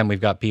same time, we've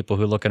got people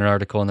who look at an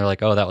article and they're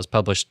like, oh, that was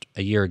published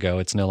a year ago.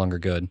 It's no longer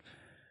good.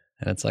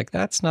 And it's like,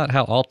 that's not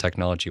how all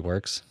technology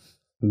works.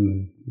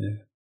 Yeah.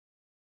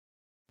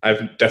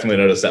 I've definitely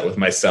noticed that with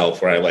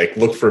myself, where I like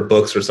look for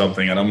books or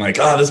something and I'm like,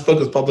 oh, this book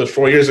was published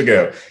 4 years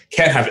ago.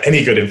 Can't have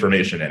any good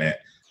information in it.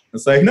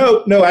 It's like,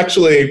 no,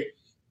 actually,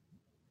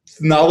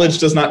 knowledge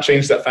does not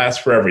change that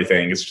fast for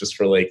everything. It's just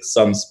for like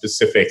some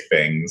specific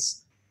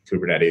things,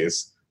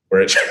 Kubernetes,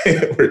 where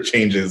it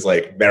changes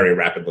like very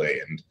rapidly,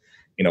 and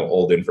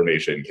old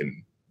information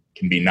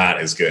can be not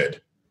as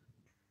good.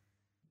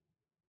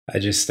 I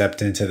just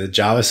stepped into the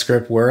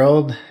JavaScript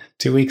world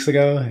 2 weeks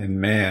ago, and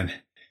man,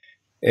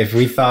 if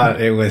we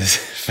thought it was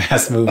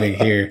fast moving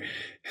here,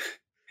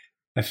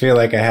 I feel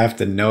like I have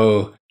to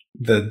know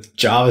the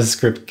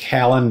JavaScript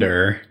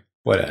calendar,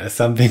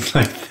 something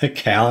like the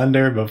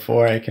calendar,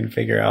 before I can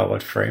figure out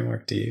what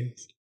framework to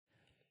use.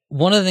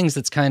 One of the things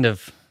that's kind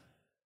of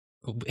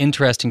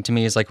interesting to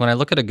me is like when I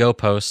look at a Go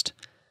post,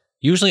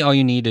 usually all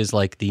you need is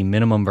like the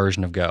minimum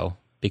version of Go,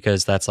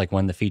 because that's like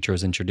when the feature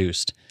was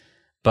introduced.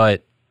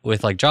 But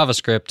with like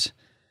JavaScript,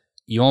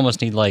 you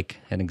almost need like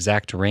an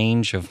exact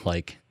range of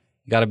like,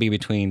 you got to be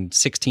between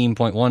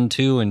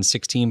 16.12 and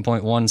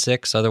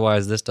 16.16,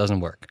 otherwise this doesn't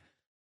work.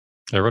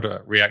 I wrote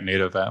a React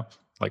Native app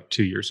like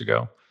 2 years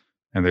ago,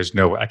 and there's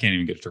no way, I can't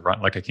even get it to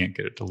run. Like I can't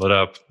get it to lit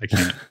up. I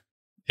can't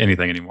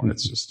anything anymore.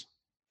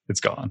 It's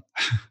gone.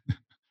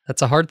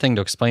 That's a hard thing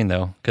to explain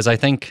though, because I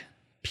think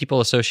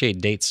people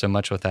associate dates so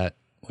much with that,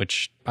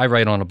 which I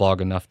write on a blog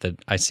enough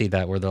that I see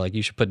that where they're like,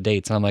 you should put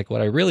dates. And I'm like,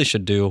 what I really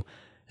should do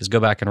is go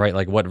back and write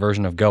like what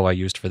version of Go I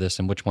used for this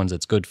and which ones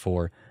it's good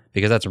for,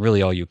 because that's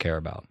really all you care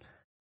about.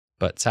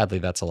 But sadly,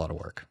 that's a lot of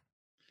work.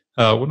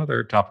 One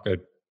other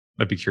topic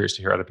I'd be curious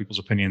to hear other people's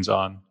opinions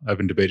on. I've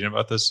been debating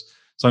about this.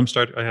 So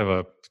I have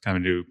a kind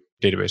of new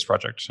database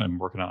project I'm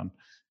working on,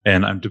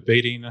 and I'm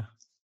debating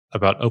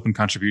about open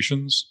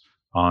contributions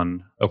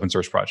on open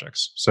source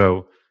projects.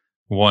 So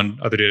one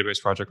other database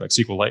project like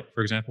SQLite,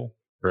 for example,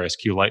 or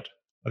SQLite,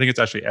 I think it's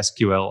actually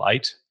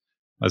SQLite,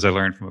 as I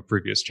learned from a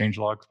previous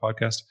changelog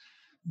podcast,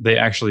 they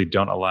actually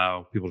don't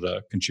allow people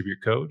to contribute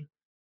code.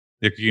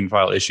 You can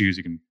file issues,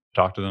 you can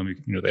talk to them,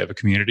 they have a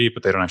community,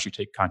 but they don't actually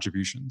take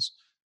contributions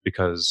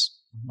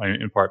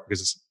in part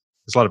because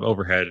it's a lot of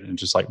overhead and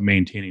just like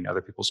maintaining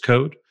other people's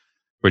code,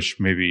 which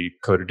may be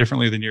coded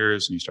differently than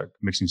yours, and you start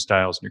mixing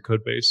styles in your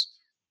code base.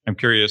 I'm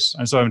curious,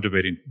 and so I'm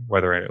debating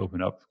whether I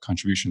open up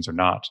contributions or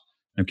not.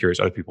 I'm curious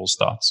other people's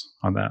thoughts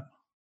on that.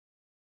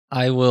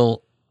 I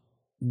will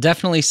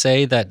definitely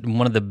say that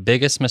one of the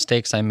biggest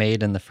mistakes I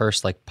made in the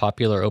first like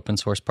popular open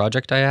source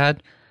project I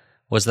had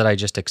was that I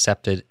just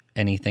accepted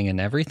anything and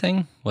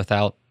everything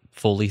without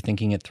fully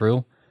thinking it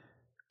through.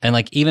 And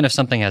like, even if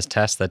something has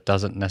tests, that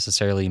doesn't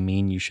necessarily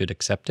mean you should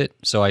accept it.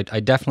 So I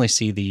definitely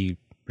see the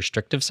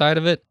restrictive side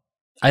of it.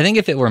 I think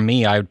if it were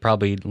me, I would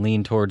probably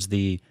lean towards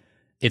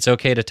it's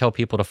okay to tell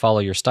people to follow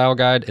your style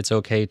guide. It's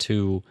okay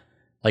to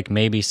like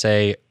maybe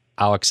say,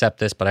 I'll accept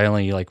this, but I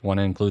only like want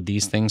to include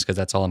these things because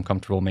that's all I'm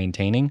comfortable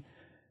maintaining.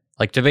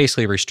 Like to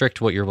basically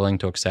restrict what you're willing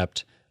to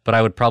accept, but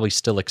I would probably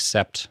still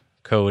accept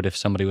code if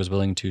somebody was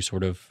willing to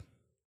sort of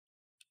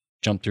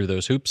jump through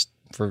those hoops,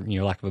 for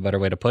lack of a better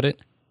way to put it.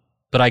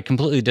 But I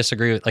completely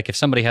disagree with, like, if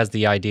somebody has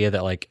the idea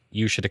that like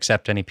you should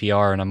accept any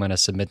PR and I'm going to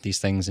submit these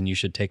things and you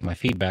should take my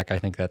feedback, I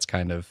think that's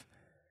kind of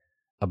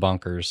a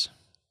bonkers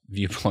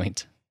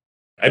viewpoint.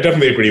 I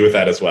definitely agree with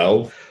that as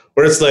well.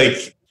 Where it's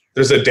like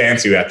there's a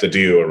dance you have to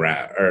do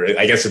around, or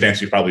I guess a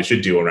dance you probably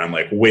should do around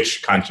like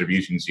which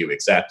contributions you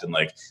accept and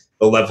like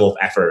the level of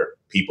effort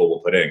people will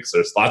put in. Because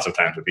there's lots of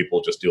times where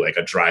people just do like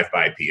a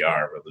drive-by PR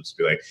where they'll just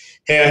be like,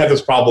 hey, I had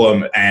this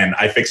problem and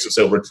I fixed it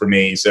so it worked for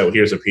me, so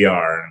here's a PR.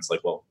 And it's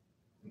like, well,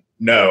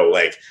 no,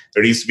 like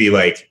there needs to be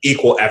like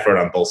equal effort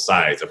on both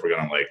sides if we're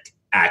going to like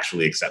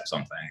actually accept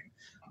something.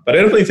 But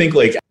I definitely think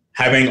like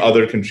having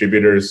other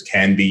contributors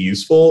can be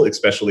useful,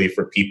 especially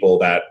for people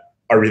that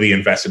are really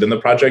invested in the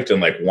project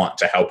and like want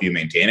to help you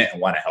maintain it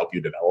and want to help you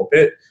develop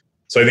it.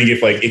 So I think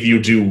if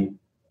you do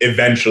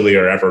eventually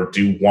or ever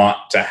do want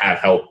to have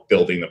help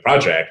building the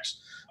project,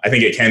 I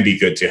think it can be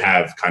good to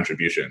have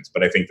contributions.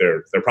 But I think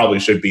there probably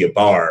should be a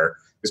bar,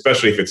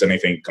 especially if it's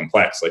anything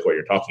complex like what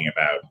you're talking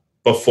about,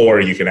 before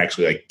you can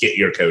actually like get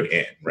your code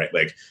in, right?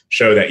 Like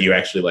show that you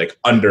actually like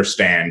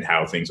understand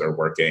how things are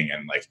working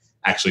and like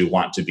actually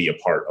want to be a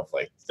part of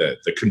like the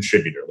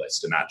contributor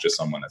list, and not just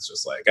someone that's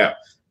just like, oh,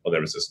 well,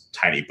 there was this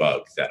tiny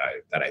bug that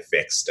I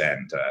fixed,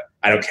 and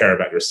I don't care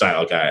about your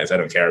style guys. I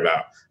don't care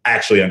about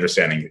actually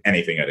understanding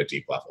anything at a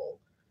deep level.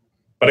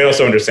 But I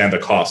also understand the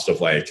cost of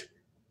like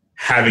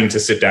having to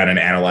sit down and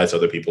analyze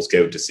other people's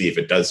code to see if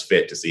it does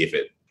fit, to see if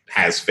it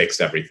has fixed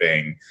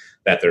everything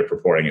that they're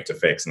purporting it to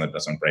fix and that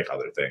doesn't break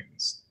other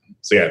things.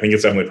 So yeah, I think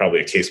it's definitely probably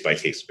a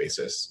case-by-case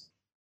basis.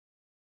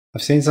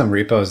 I've seen some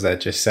repos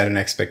that just set an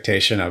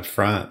expectation up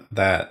front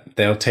that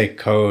they'll take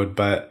code,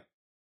 but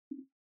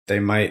they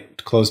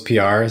might close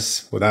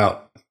PRs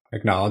without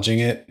acknowledging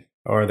it,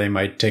 or they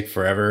might take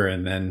forever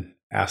and then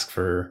ask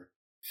for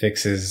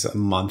fixes a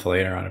month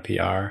later on a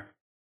PR,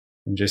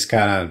 and just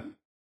kind of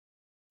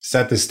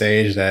set the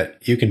stage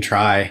that you can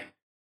try,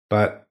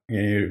 but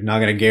you're not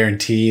going to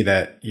guarantee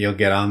that you'll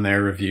get on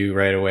their review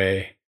right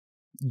away.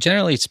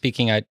 Generally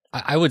speaking,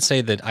 I would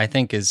say that I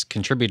think as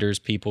contributors,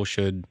 people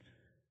should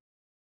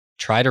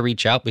try to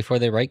reach out before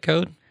they write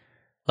code.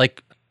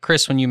 Like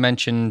Kris, when you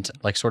mentioned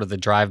like sort of the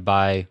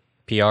drive-by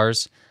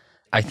PRs,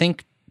 I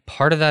think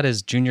part of that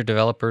is junior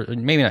developer,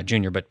 maybe not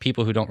junior, but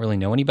people who don't really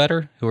know any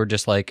better, who are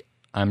just like,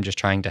 I'm just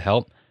trying to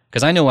help.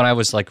 Because I know when I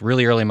was like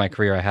really early in my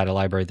career, I had a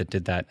library that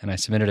did that, and I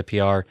submitted a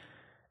PR,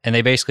 and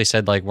they basically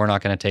said like, we're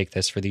not going to take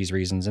this for these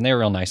reasons, and they were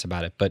real nice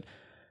about it. But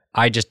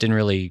I just didn't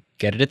really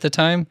get it at the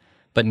time.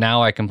 But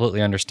now I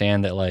completely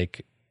understand that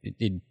like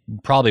it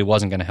probably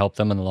wasn't going to help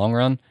them in the long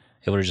run.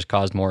 It would have just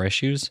caused more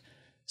issues.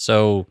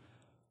 So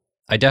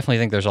I definitely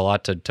think there's a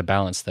lot to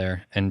balance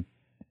there. And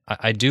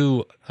I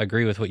do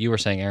agree with what you were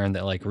saying, Aaron,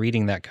 that like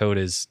reading that code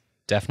is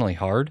definitely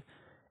hard,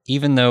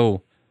 even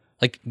though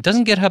like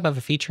doesn't GitHub have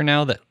a feature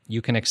now that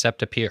you can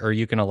accept a PR, or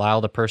you can allow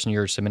the person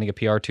you're submitting a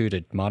PR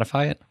to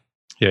modify it?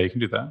 Yeah, you can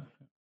do that.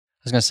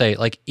 I was going to say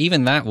like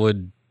even that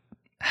would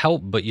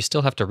help, but you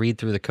still have to read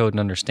through the code and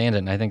understand it.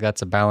 And I think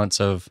that's a balance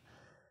of,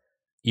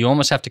 you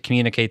almost have to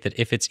communicate that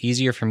if it's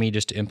easier for me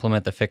just to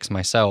implement the fix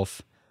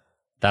myself,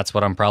 that's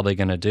what I'm probably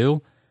going to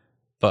do.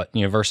 But,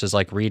 you know, versus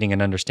like reading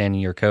and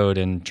understanding your code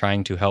and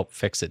trying to help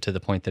fix it to the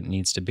point that it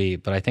needs to be.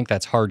 But I think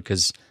that's hard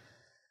because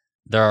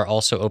there are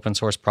also open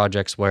source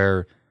projects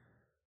where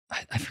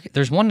I forget,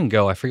 there's one in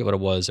Go, I forget what it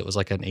was. It was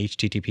like an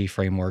HTTP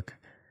framework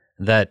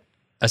that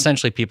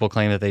essentially people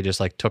claim that they just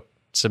like took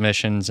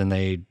submissions and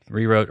they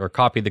rewrote or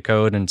copied the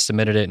code and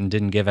submitted it and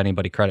didn't give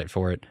anybody credit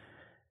for it.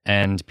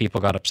 And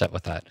people got upset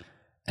with that.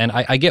 And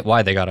I get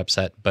why they got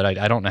upset, but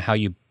I don't know how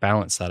you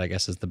balance that, I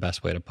guess is the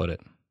best way to put it.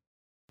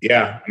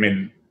 Yeah, I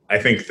mean, I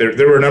think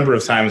there were a number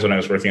of times when I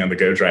was working on the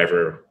Go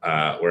driver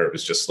where it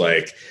was just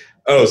like,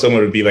 oh,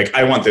 someone would be like,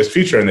 I want this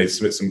feature, and they'd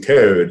submit some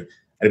code.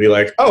 And I'd be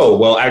like, oh,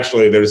 well,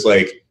 actually, there's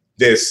like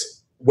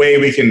this way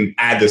we can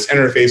add this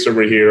interface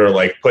over here, or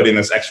like put in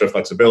this extra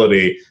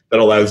flexibility that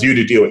allows you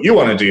to do what you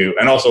want to do,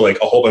 and also like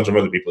a whole bunch of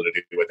other people to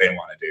do what they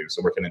want to do.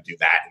 So we're going to do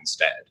that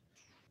instead.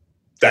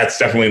 That's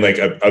definitely like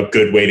a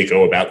good way to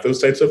go about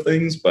those types of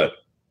things. But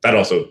that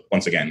also,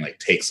 once again, like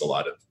takes a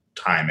lot of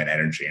time and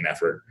energy and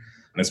effort.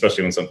 And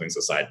especially when something's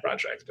a side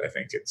project, I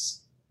think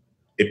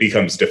it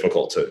becomes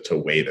difficult to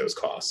weigh those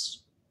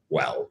costs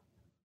well.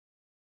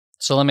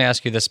 So let me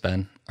ask you this,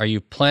 Ben. Are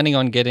you planning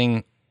on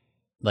getting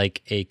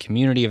like a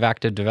community of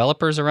active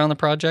developers around the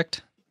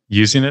project?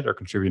 Using it or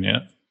contributing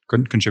it?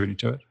 Contributing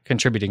to it?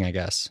 Contributing, I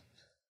guess.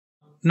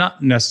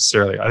 Not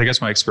necessarily. I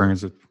guess my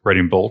experience with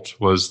writing Bolt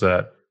was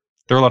that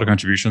there were a lot of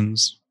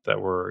contributions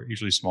that were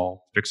usually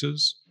small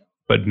fixes,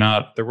 but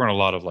there weren't a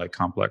lot of like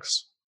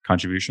complex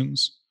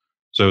contributions.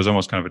 So it was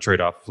almost kind of a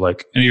trade-off.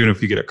 Like, and even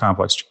if you get a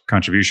complex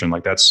contribution,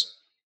 like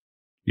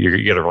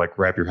you got to like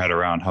wrap your head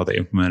around how they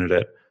implemented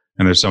it.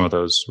 And there's some of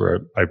those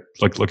where I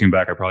like looking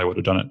back, I probably would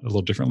have done it a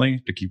little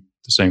differently to keep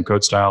the same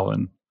code style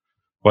and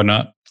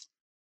whatnot.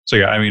 So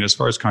yeah, I mean, as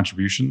far as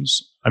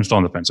contributions, I'm still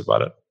on the fence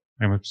about it.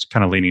 I'm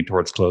kind of leaning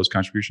towards closed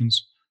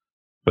contributions,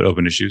 but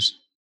open issues.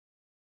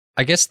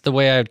 I guess the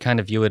way I would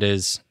kind of view it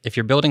is if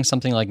you're building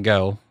something like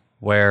Go,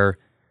 where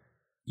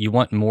you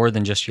want more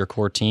than just your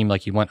core team,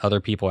 like you want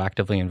other people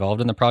actively involved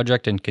in the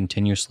project and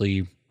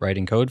continuously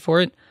writing code for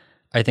it,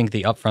 I think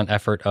the upfront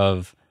effort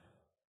of,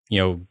 you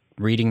know,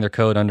 reading their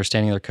code,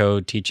 understanding their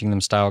code, teaching them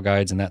style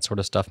guides and that sort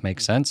of stuff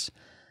makes sense.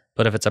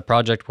 But if it's a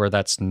project where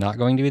that's not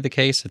going to be the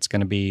case, it's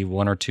going to be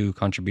one or two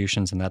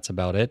contributions and that's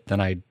about it,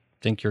 then I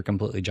think you're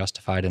completely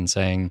justified in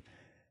saying,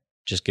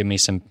 just give me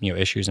some, you know,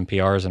 issues and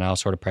PRs and I'll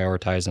sort of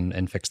prioritize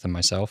and fix them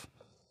myself.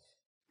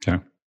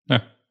 Okay.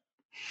 Yeah.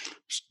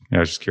 I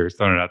was just curious,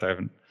 throwing it out there. I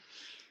haven't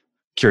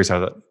curious how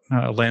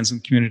that lands in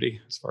the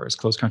community as far as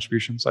close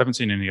contributions. I haven't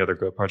seen any other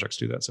Go projects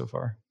do that so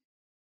far.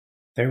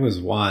 There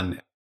was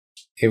one.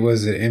 It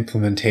was an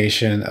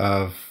implementation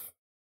of,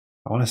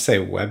 I want to say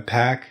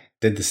Webpack.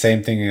 Did the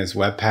same thing as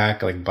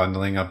Webpack, like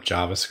bundling up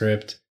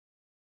JavaScript.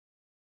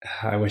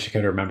 I wish I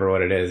could remember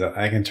what it is.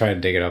 I can try to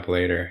dig it up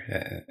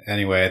later.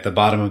 Anyway, at the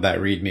bottom of that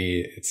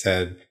README, it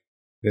said,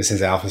 this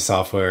is alpha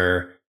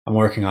software. I'm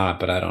working on it,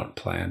 but I don't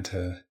plan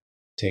to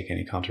take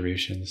any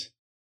contributions.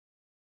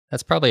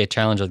 That's probably a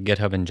challenge with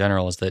GitHub in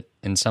general, is that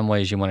in some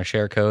ways you want to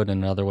share code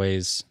and in other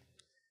ways,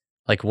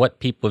 like what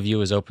people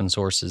view as open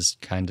source is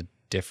kind of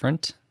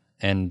different.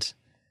 And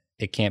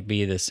it can't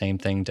be the same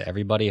thing to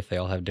everybody if they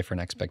all have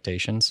different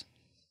expectations.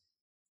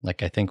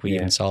 Like I think we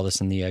even saw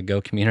this in the Go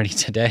community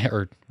today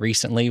or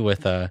recently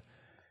with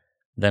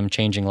them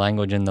changing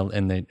language in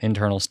the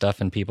internal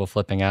stuff and people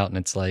flipping out. And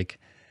it's like,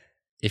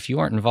 if you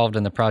aren't involved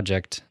in the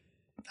project,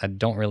 I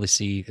don't really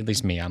see, at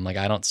least me, I'm like,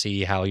 I don't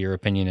see how your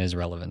opinion is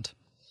relevant.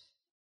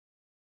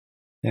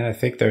 Yeah, I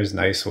think there's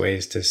nice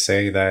ways to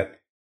say that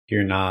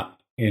you're not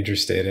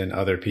interested in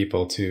other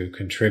people to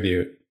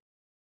contribute,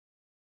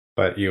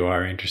 but you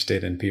are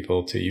interested in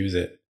people to use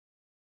it.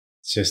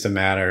 It's just a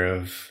matter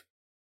of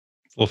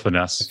a little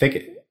finesse. I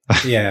think,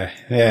 yeah,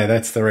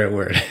 that's the right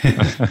word.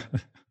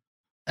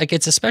 Like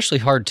it's especially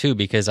hard too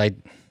because I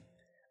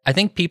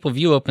think people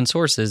view open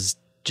source as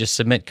just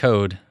submit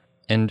code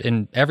And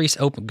in every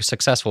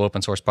successful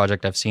open source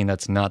project I've seen,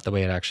 that's not the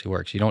way it actually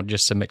works. You don't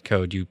just submit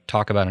code. You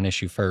talk about an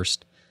issue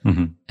first.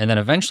 And then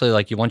eventually,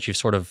 like once you've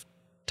sort of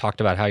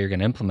talked about how you're going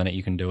to implement it,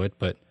 you can do it.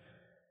 But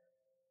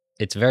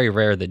it's very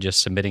rare that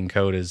just submitting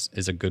code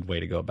is a good way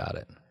to go about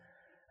it.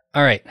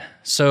 All right.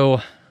 So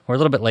we're a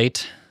little bit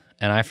late,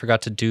 and I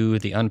forgot to do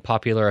the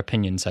unpopular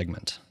opinion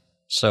segment.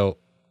 So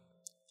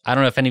I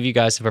don't know if any of you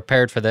guys have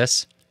prepared for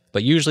this,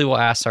 but usually we'll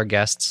ask our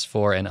guests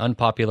for an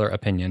unpopular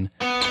opinion.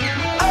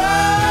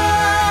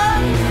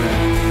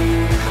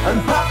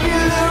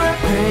 Unpopular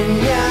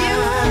opinion.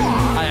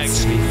 I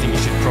actually think you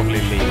should probably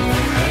leave.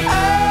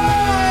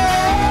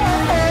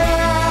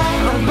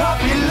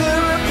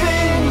 Unpopular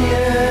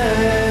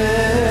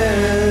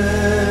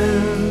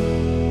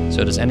opinion.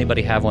 So does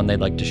anybody have one they'd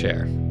like to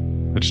share?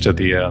 I just did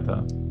the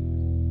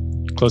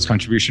close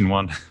contribution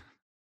one.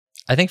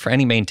 I think for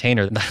any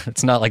maintainer,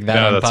 it's not like that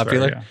No, that's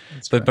unpopular. fair, yeah.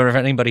 That's But fair. for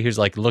anybody who's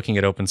like looking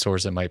at open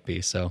source, it might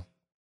be. So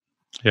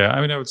Yeah,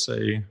 I mean, I would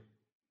say,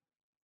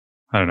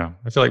 I don't know.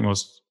 I feel like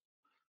most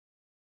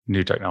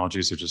new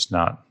technologies are just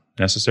not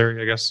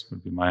necessary, I guess,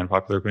 would be my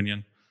unpopular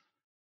opinion.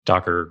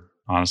 Docker,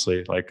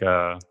 honestly, like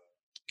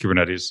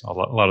Kubernetes, a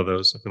lot of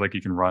those. I feel like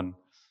you can run,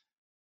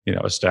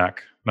 a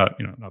stack, not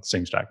the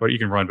same stack, but you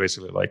can run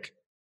basically like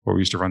what we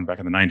used to run back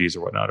in the 90s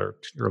or whatnot, or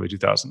early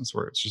 2000s,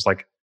 where it's just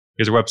like,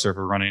 here's a web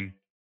server running.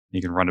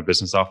 You can run a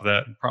business off of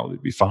that and probably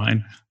be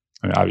fine.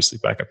 I mean, obviously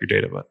back up your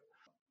data, but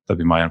that'd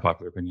be my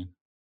unpopular opinion.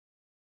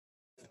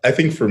 I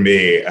think for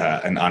me,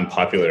 an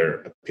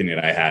unpopular opinion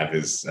I have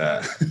is,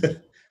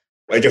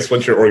 I guess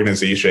once your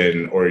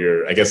organization or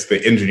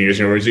the engineers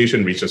in your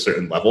organization reach a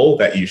certain level,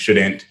 that you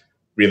shouldn't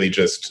really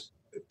just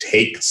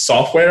take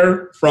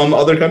software from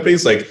other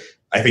companies. Like,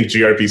 I think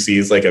gRPC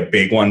is like a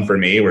big one for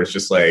me, where it's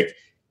just like,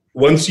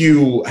 once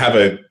you have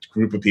a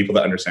group of people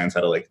that understands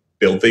how to like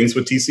build things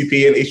with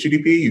TCP and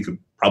HTTP, you could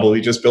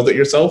probably just build it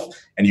yourself,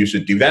 and you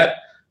should do that,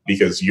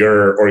 because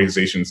your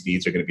organization's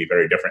needs are going to be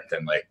very different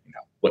than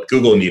what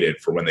Google needed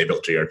for when they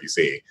built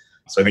gRPC.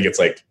 So I think it's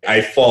like, I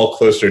fall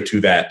closer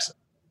to that,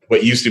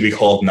 what used to be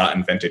called not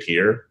invented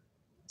here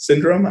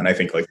syndrome. And I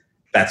think like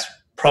that's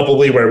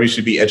probably where we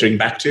should be edging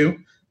back to.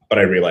 But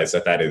I realize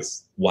that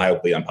is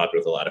wildly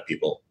unpopular with a lot of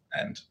people.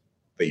 And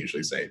they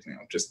usually say,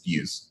 just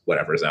use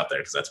whatever is out there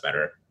because that's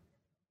better.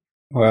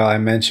 Well, I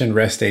mentioned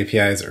REST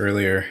APIs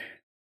earlier.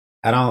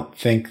 I don't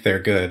think they're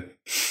good.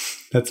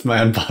 That's my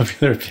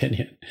unpopular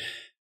opinion.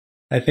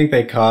 I think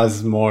they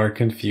cause more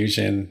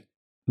confusion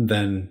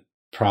than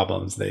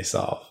problems they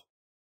solve.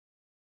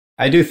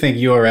 I do think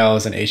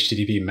URLs and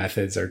HTTP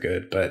methods are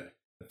good, but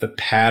the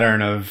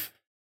pattern of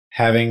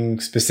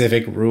having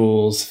specific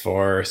rules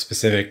for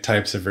specific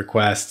types of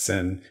requests,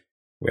 and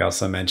we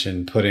also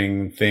mentioned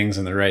putting things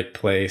in the right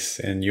place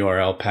in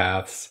URL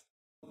paths,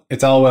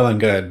 it's all well and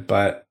good,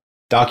 but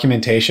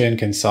documentation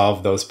can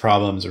solve those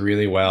problems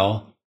really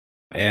well,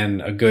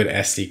 and a good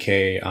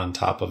SDK on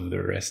top of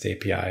the REST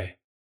API.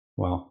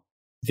 Well,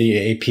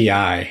 the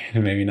API,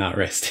 maybe not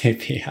REST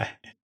API.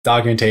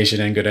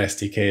 Documentation and good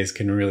SDKs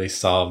can really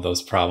solve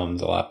those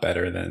problems a lot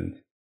better than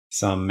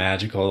some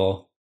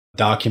magical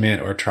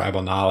document or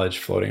tribal knowledge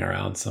floating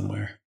around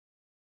somewhere.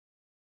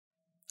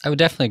 I would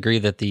definitely agree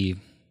that the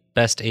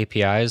best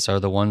APIs are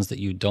the ones that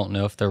you don't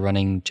know if they're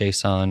running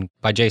JSON.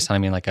 By JSON, I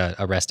mean like a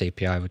REST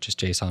API, which is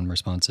JSON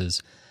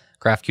responses,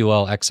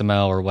 GraphQL,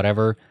 XML, or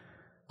whatever.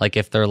 Like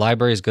if their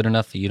library is good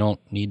enough that you don't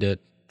need to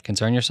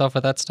concern yourself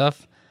with that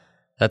stuff,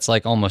 that's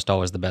like almost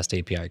always the best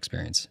API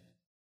experience.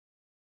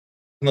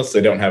 Unless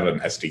they don't have an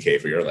SDK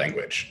for your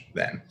language,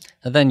 then.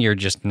 And then you're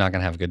just not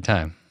going to have a good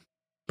time.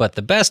 But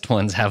the best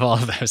ones have all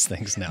of those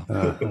things now.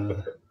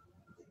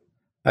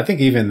 I think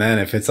even then,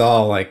 if it's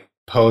all like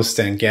post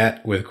and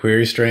get with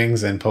query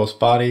strings and post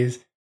bodies,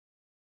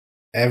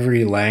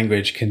 every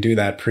language can do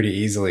that pretty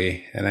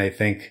easily. And I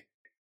think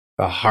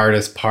the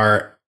hardest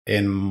part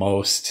in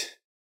most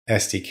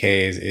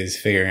SDKs is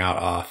figuring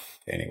out auth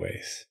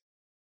anyways.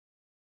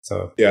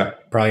 So yeah,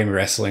 probably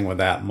wrestling with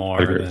that more.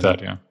 I agree with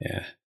that, yeah.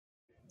 Yeah.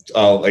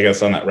 I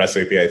guess on that REST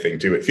API thing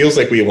too, it feels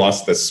like we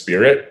lost the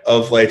spirit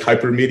of like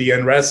hypermedia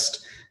and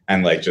REST,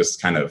 and like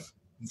just kind of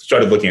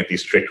started looking at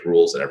these strict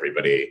rules that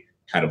everybody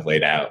kind of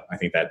laid out. I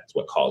think that's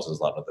what causes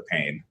a lot of the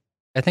pain.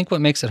 I think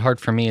what makes it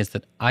hard for me is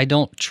that I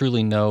don't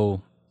truly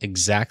know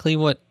exactly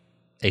what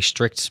a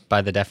strict,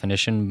 by the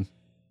definition,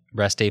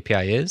 REST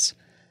API is.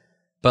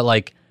 But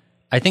like,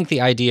 I think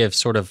the idea of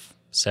sort of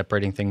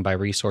separating things by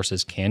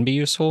resources can be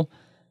useful,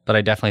 but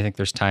I definitely think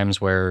there's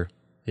times where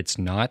it's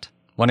not.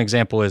 One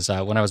example is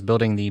when I was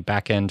building the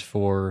backend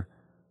for,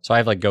 so I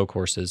have like Go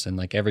courses, and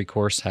like every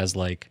course has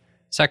like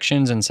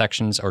sections and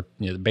sections, or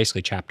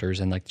basically chapters,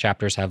 and like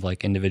chapters have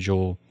like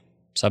individual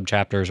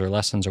sub-chapters or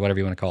lessons or whatever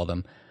you want to call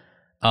them.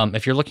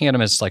 If you're looking at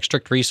them as like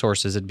strict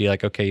resources, it'd be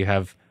like, okay, you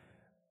have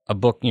a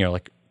book,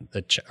 like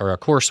or a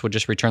course would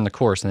just return the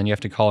course, and then you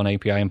have to call an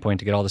API endpoint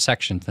to get all the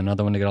sections, and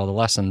another one to get all the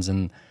lessons,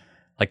 and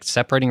like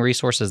separating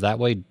resources that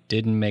way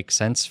didn't make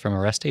sense from a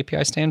REST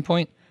API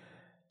standpoint.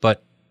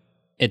 But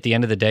at the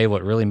end of the day,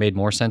 what really made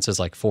more sense is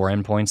like 4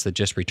 endpoints that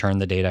just return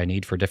the data I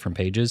need for different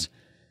pages.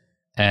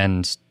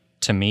 And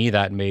to me,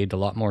 that made a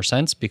lot more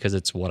sense because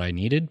it's what I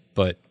needed.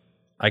 But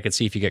I could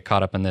see if you get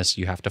caught up in this,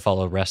 you have to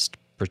follow REST,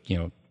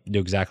 do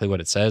exactly what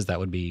it says. That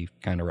would be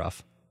kind of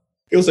rough.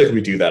 Feels like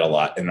we do that a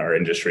lot in our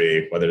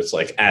industry, whether it's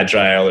like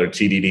agile or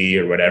TDD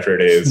or whatever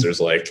it is. There's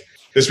like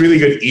this really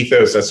good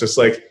ethos that's just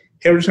like,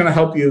 hey, we're just going to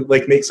help you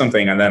like make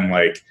something. And then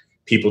like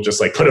people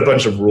just like put a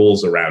bunch of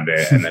rules around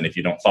it. And then if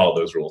you don't follow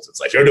those rules, it's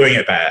like, you're doing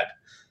it bad.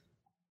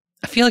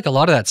 I feel like a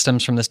lot of that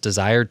stems from this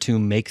desire to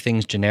make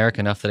things generic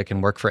enough that it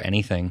can work for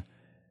anything.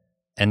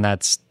 And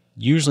that's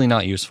usually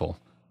not useful.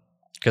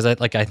 Because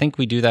I think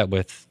we do that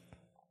with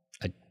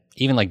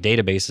even like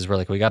databases where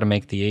like we got to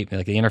make the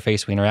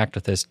interface we interact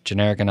with this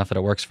generic enough that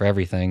it works for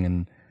everything.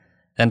 And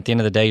then at the end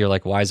of the day, you're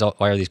like, why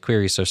are these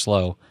queries so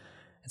slow?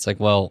 It's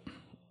like, well,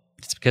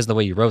 it's because of the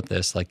way you wrote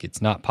this. Like,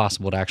 it's not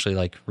possible to actually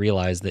like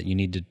realize that you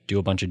need to do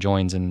a bunch of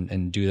joins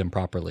and do them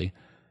properly.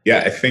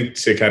 Yeah, I think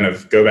to kind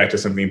of go back to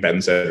something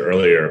Ben said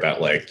earlier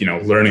about like,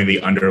 learning the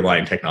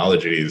underlying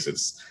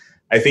technologies,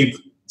 I think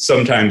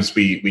sometimes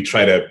we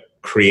try to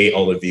create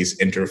all of these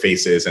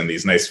interfaces and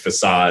these nice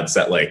facades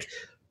that like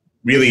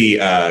really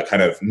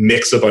kind of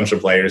mix a bunch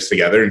of layers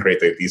together and create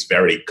like these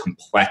very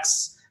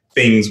complex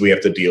things we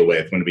have to deal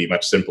with, when it'd be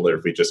much simpler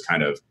if we just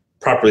kind of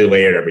properly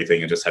layered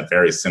everything and just had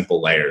very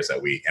simple layers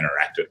that we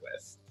interacted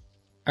with.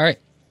 All right.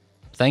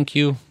 Thank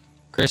you,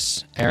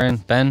 Kris, Aaron,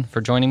 Ben,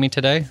 for joining me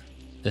today.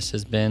 This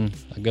has been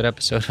a good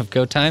episode of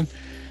Go Time.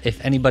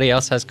 If anybody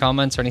else has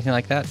comments or anything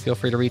like that, feel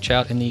free to reach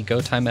out in the Go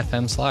Time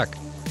FM Slack.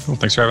 Cool.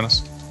 Thanks for having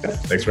us. Yeah,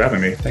 thanks for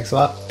having me. Thanks a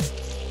lot.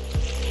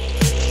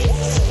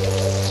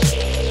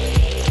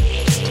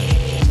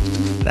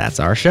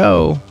 That's our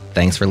show.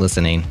 Thanks for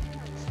listening.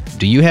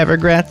 Do you have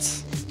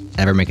regrets?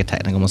 Ever make a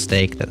technical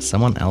mistake that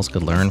someone else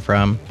could learn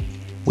from?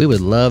 We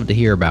would love to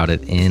hear about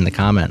it in the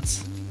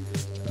comments.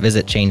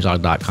 Visit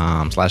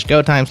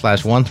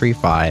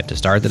changelog.com/gotime/135 to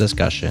start the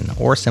discussion,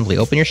 or simply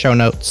open your show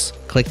notes,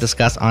 click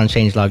discuss on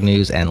Changelog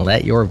News, and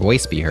let your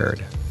voice be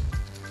heard.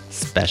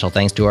 Special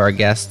thanks to our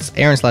guests,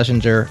 Aaron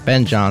Schlesinger,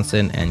 Ben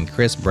Johnson, and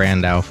Kris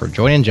Brandow for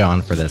joining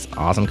John for this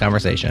awesome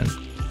conversation.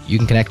 You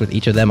can connect with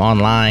each of them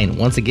online.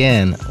 Once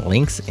again,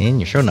 links in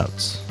your show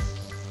notes.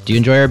 Do you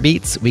enjoy our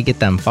beats? We get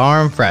them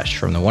farm fresh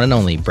from the one and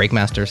only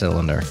Breakmaster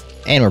Cylinder.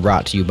 And we're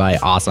brought to you by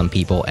awesome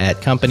people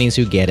at companies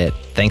who get it.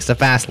 Thanks to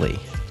Fastly,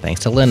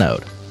 thanks to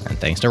Linode, and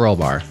thanks to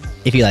Rollbar.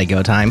 If you like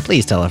Go Time,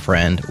 please tell a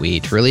friend.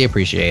 We truly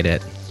appreciate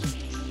it.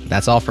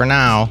 That's all for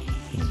now.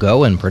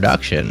 Go in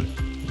production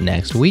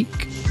next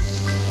week.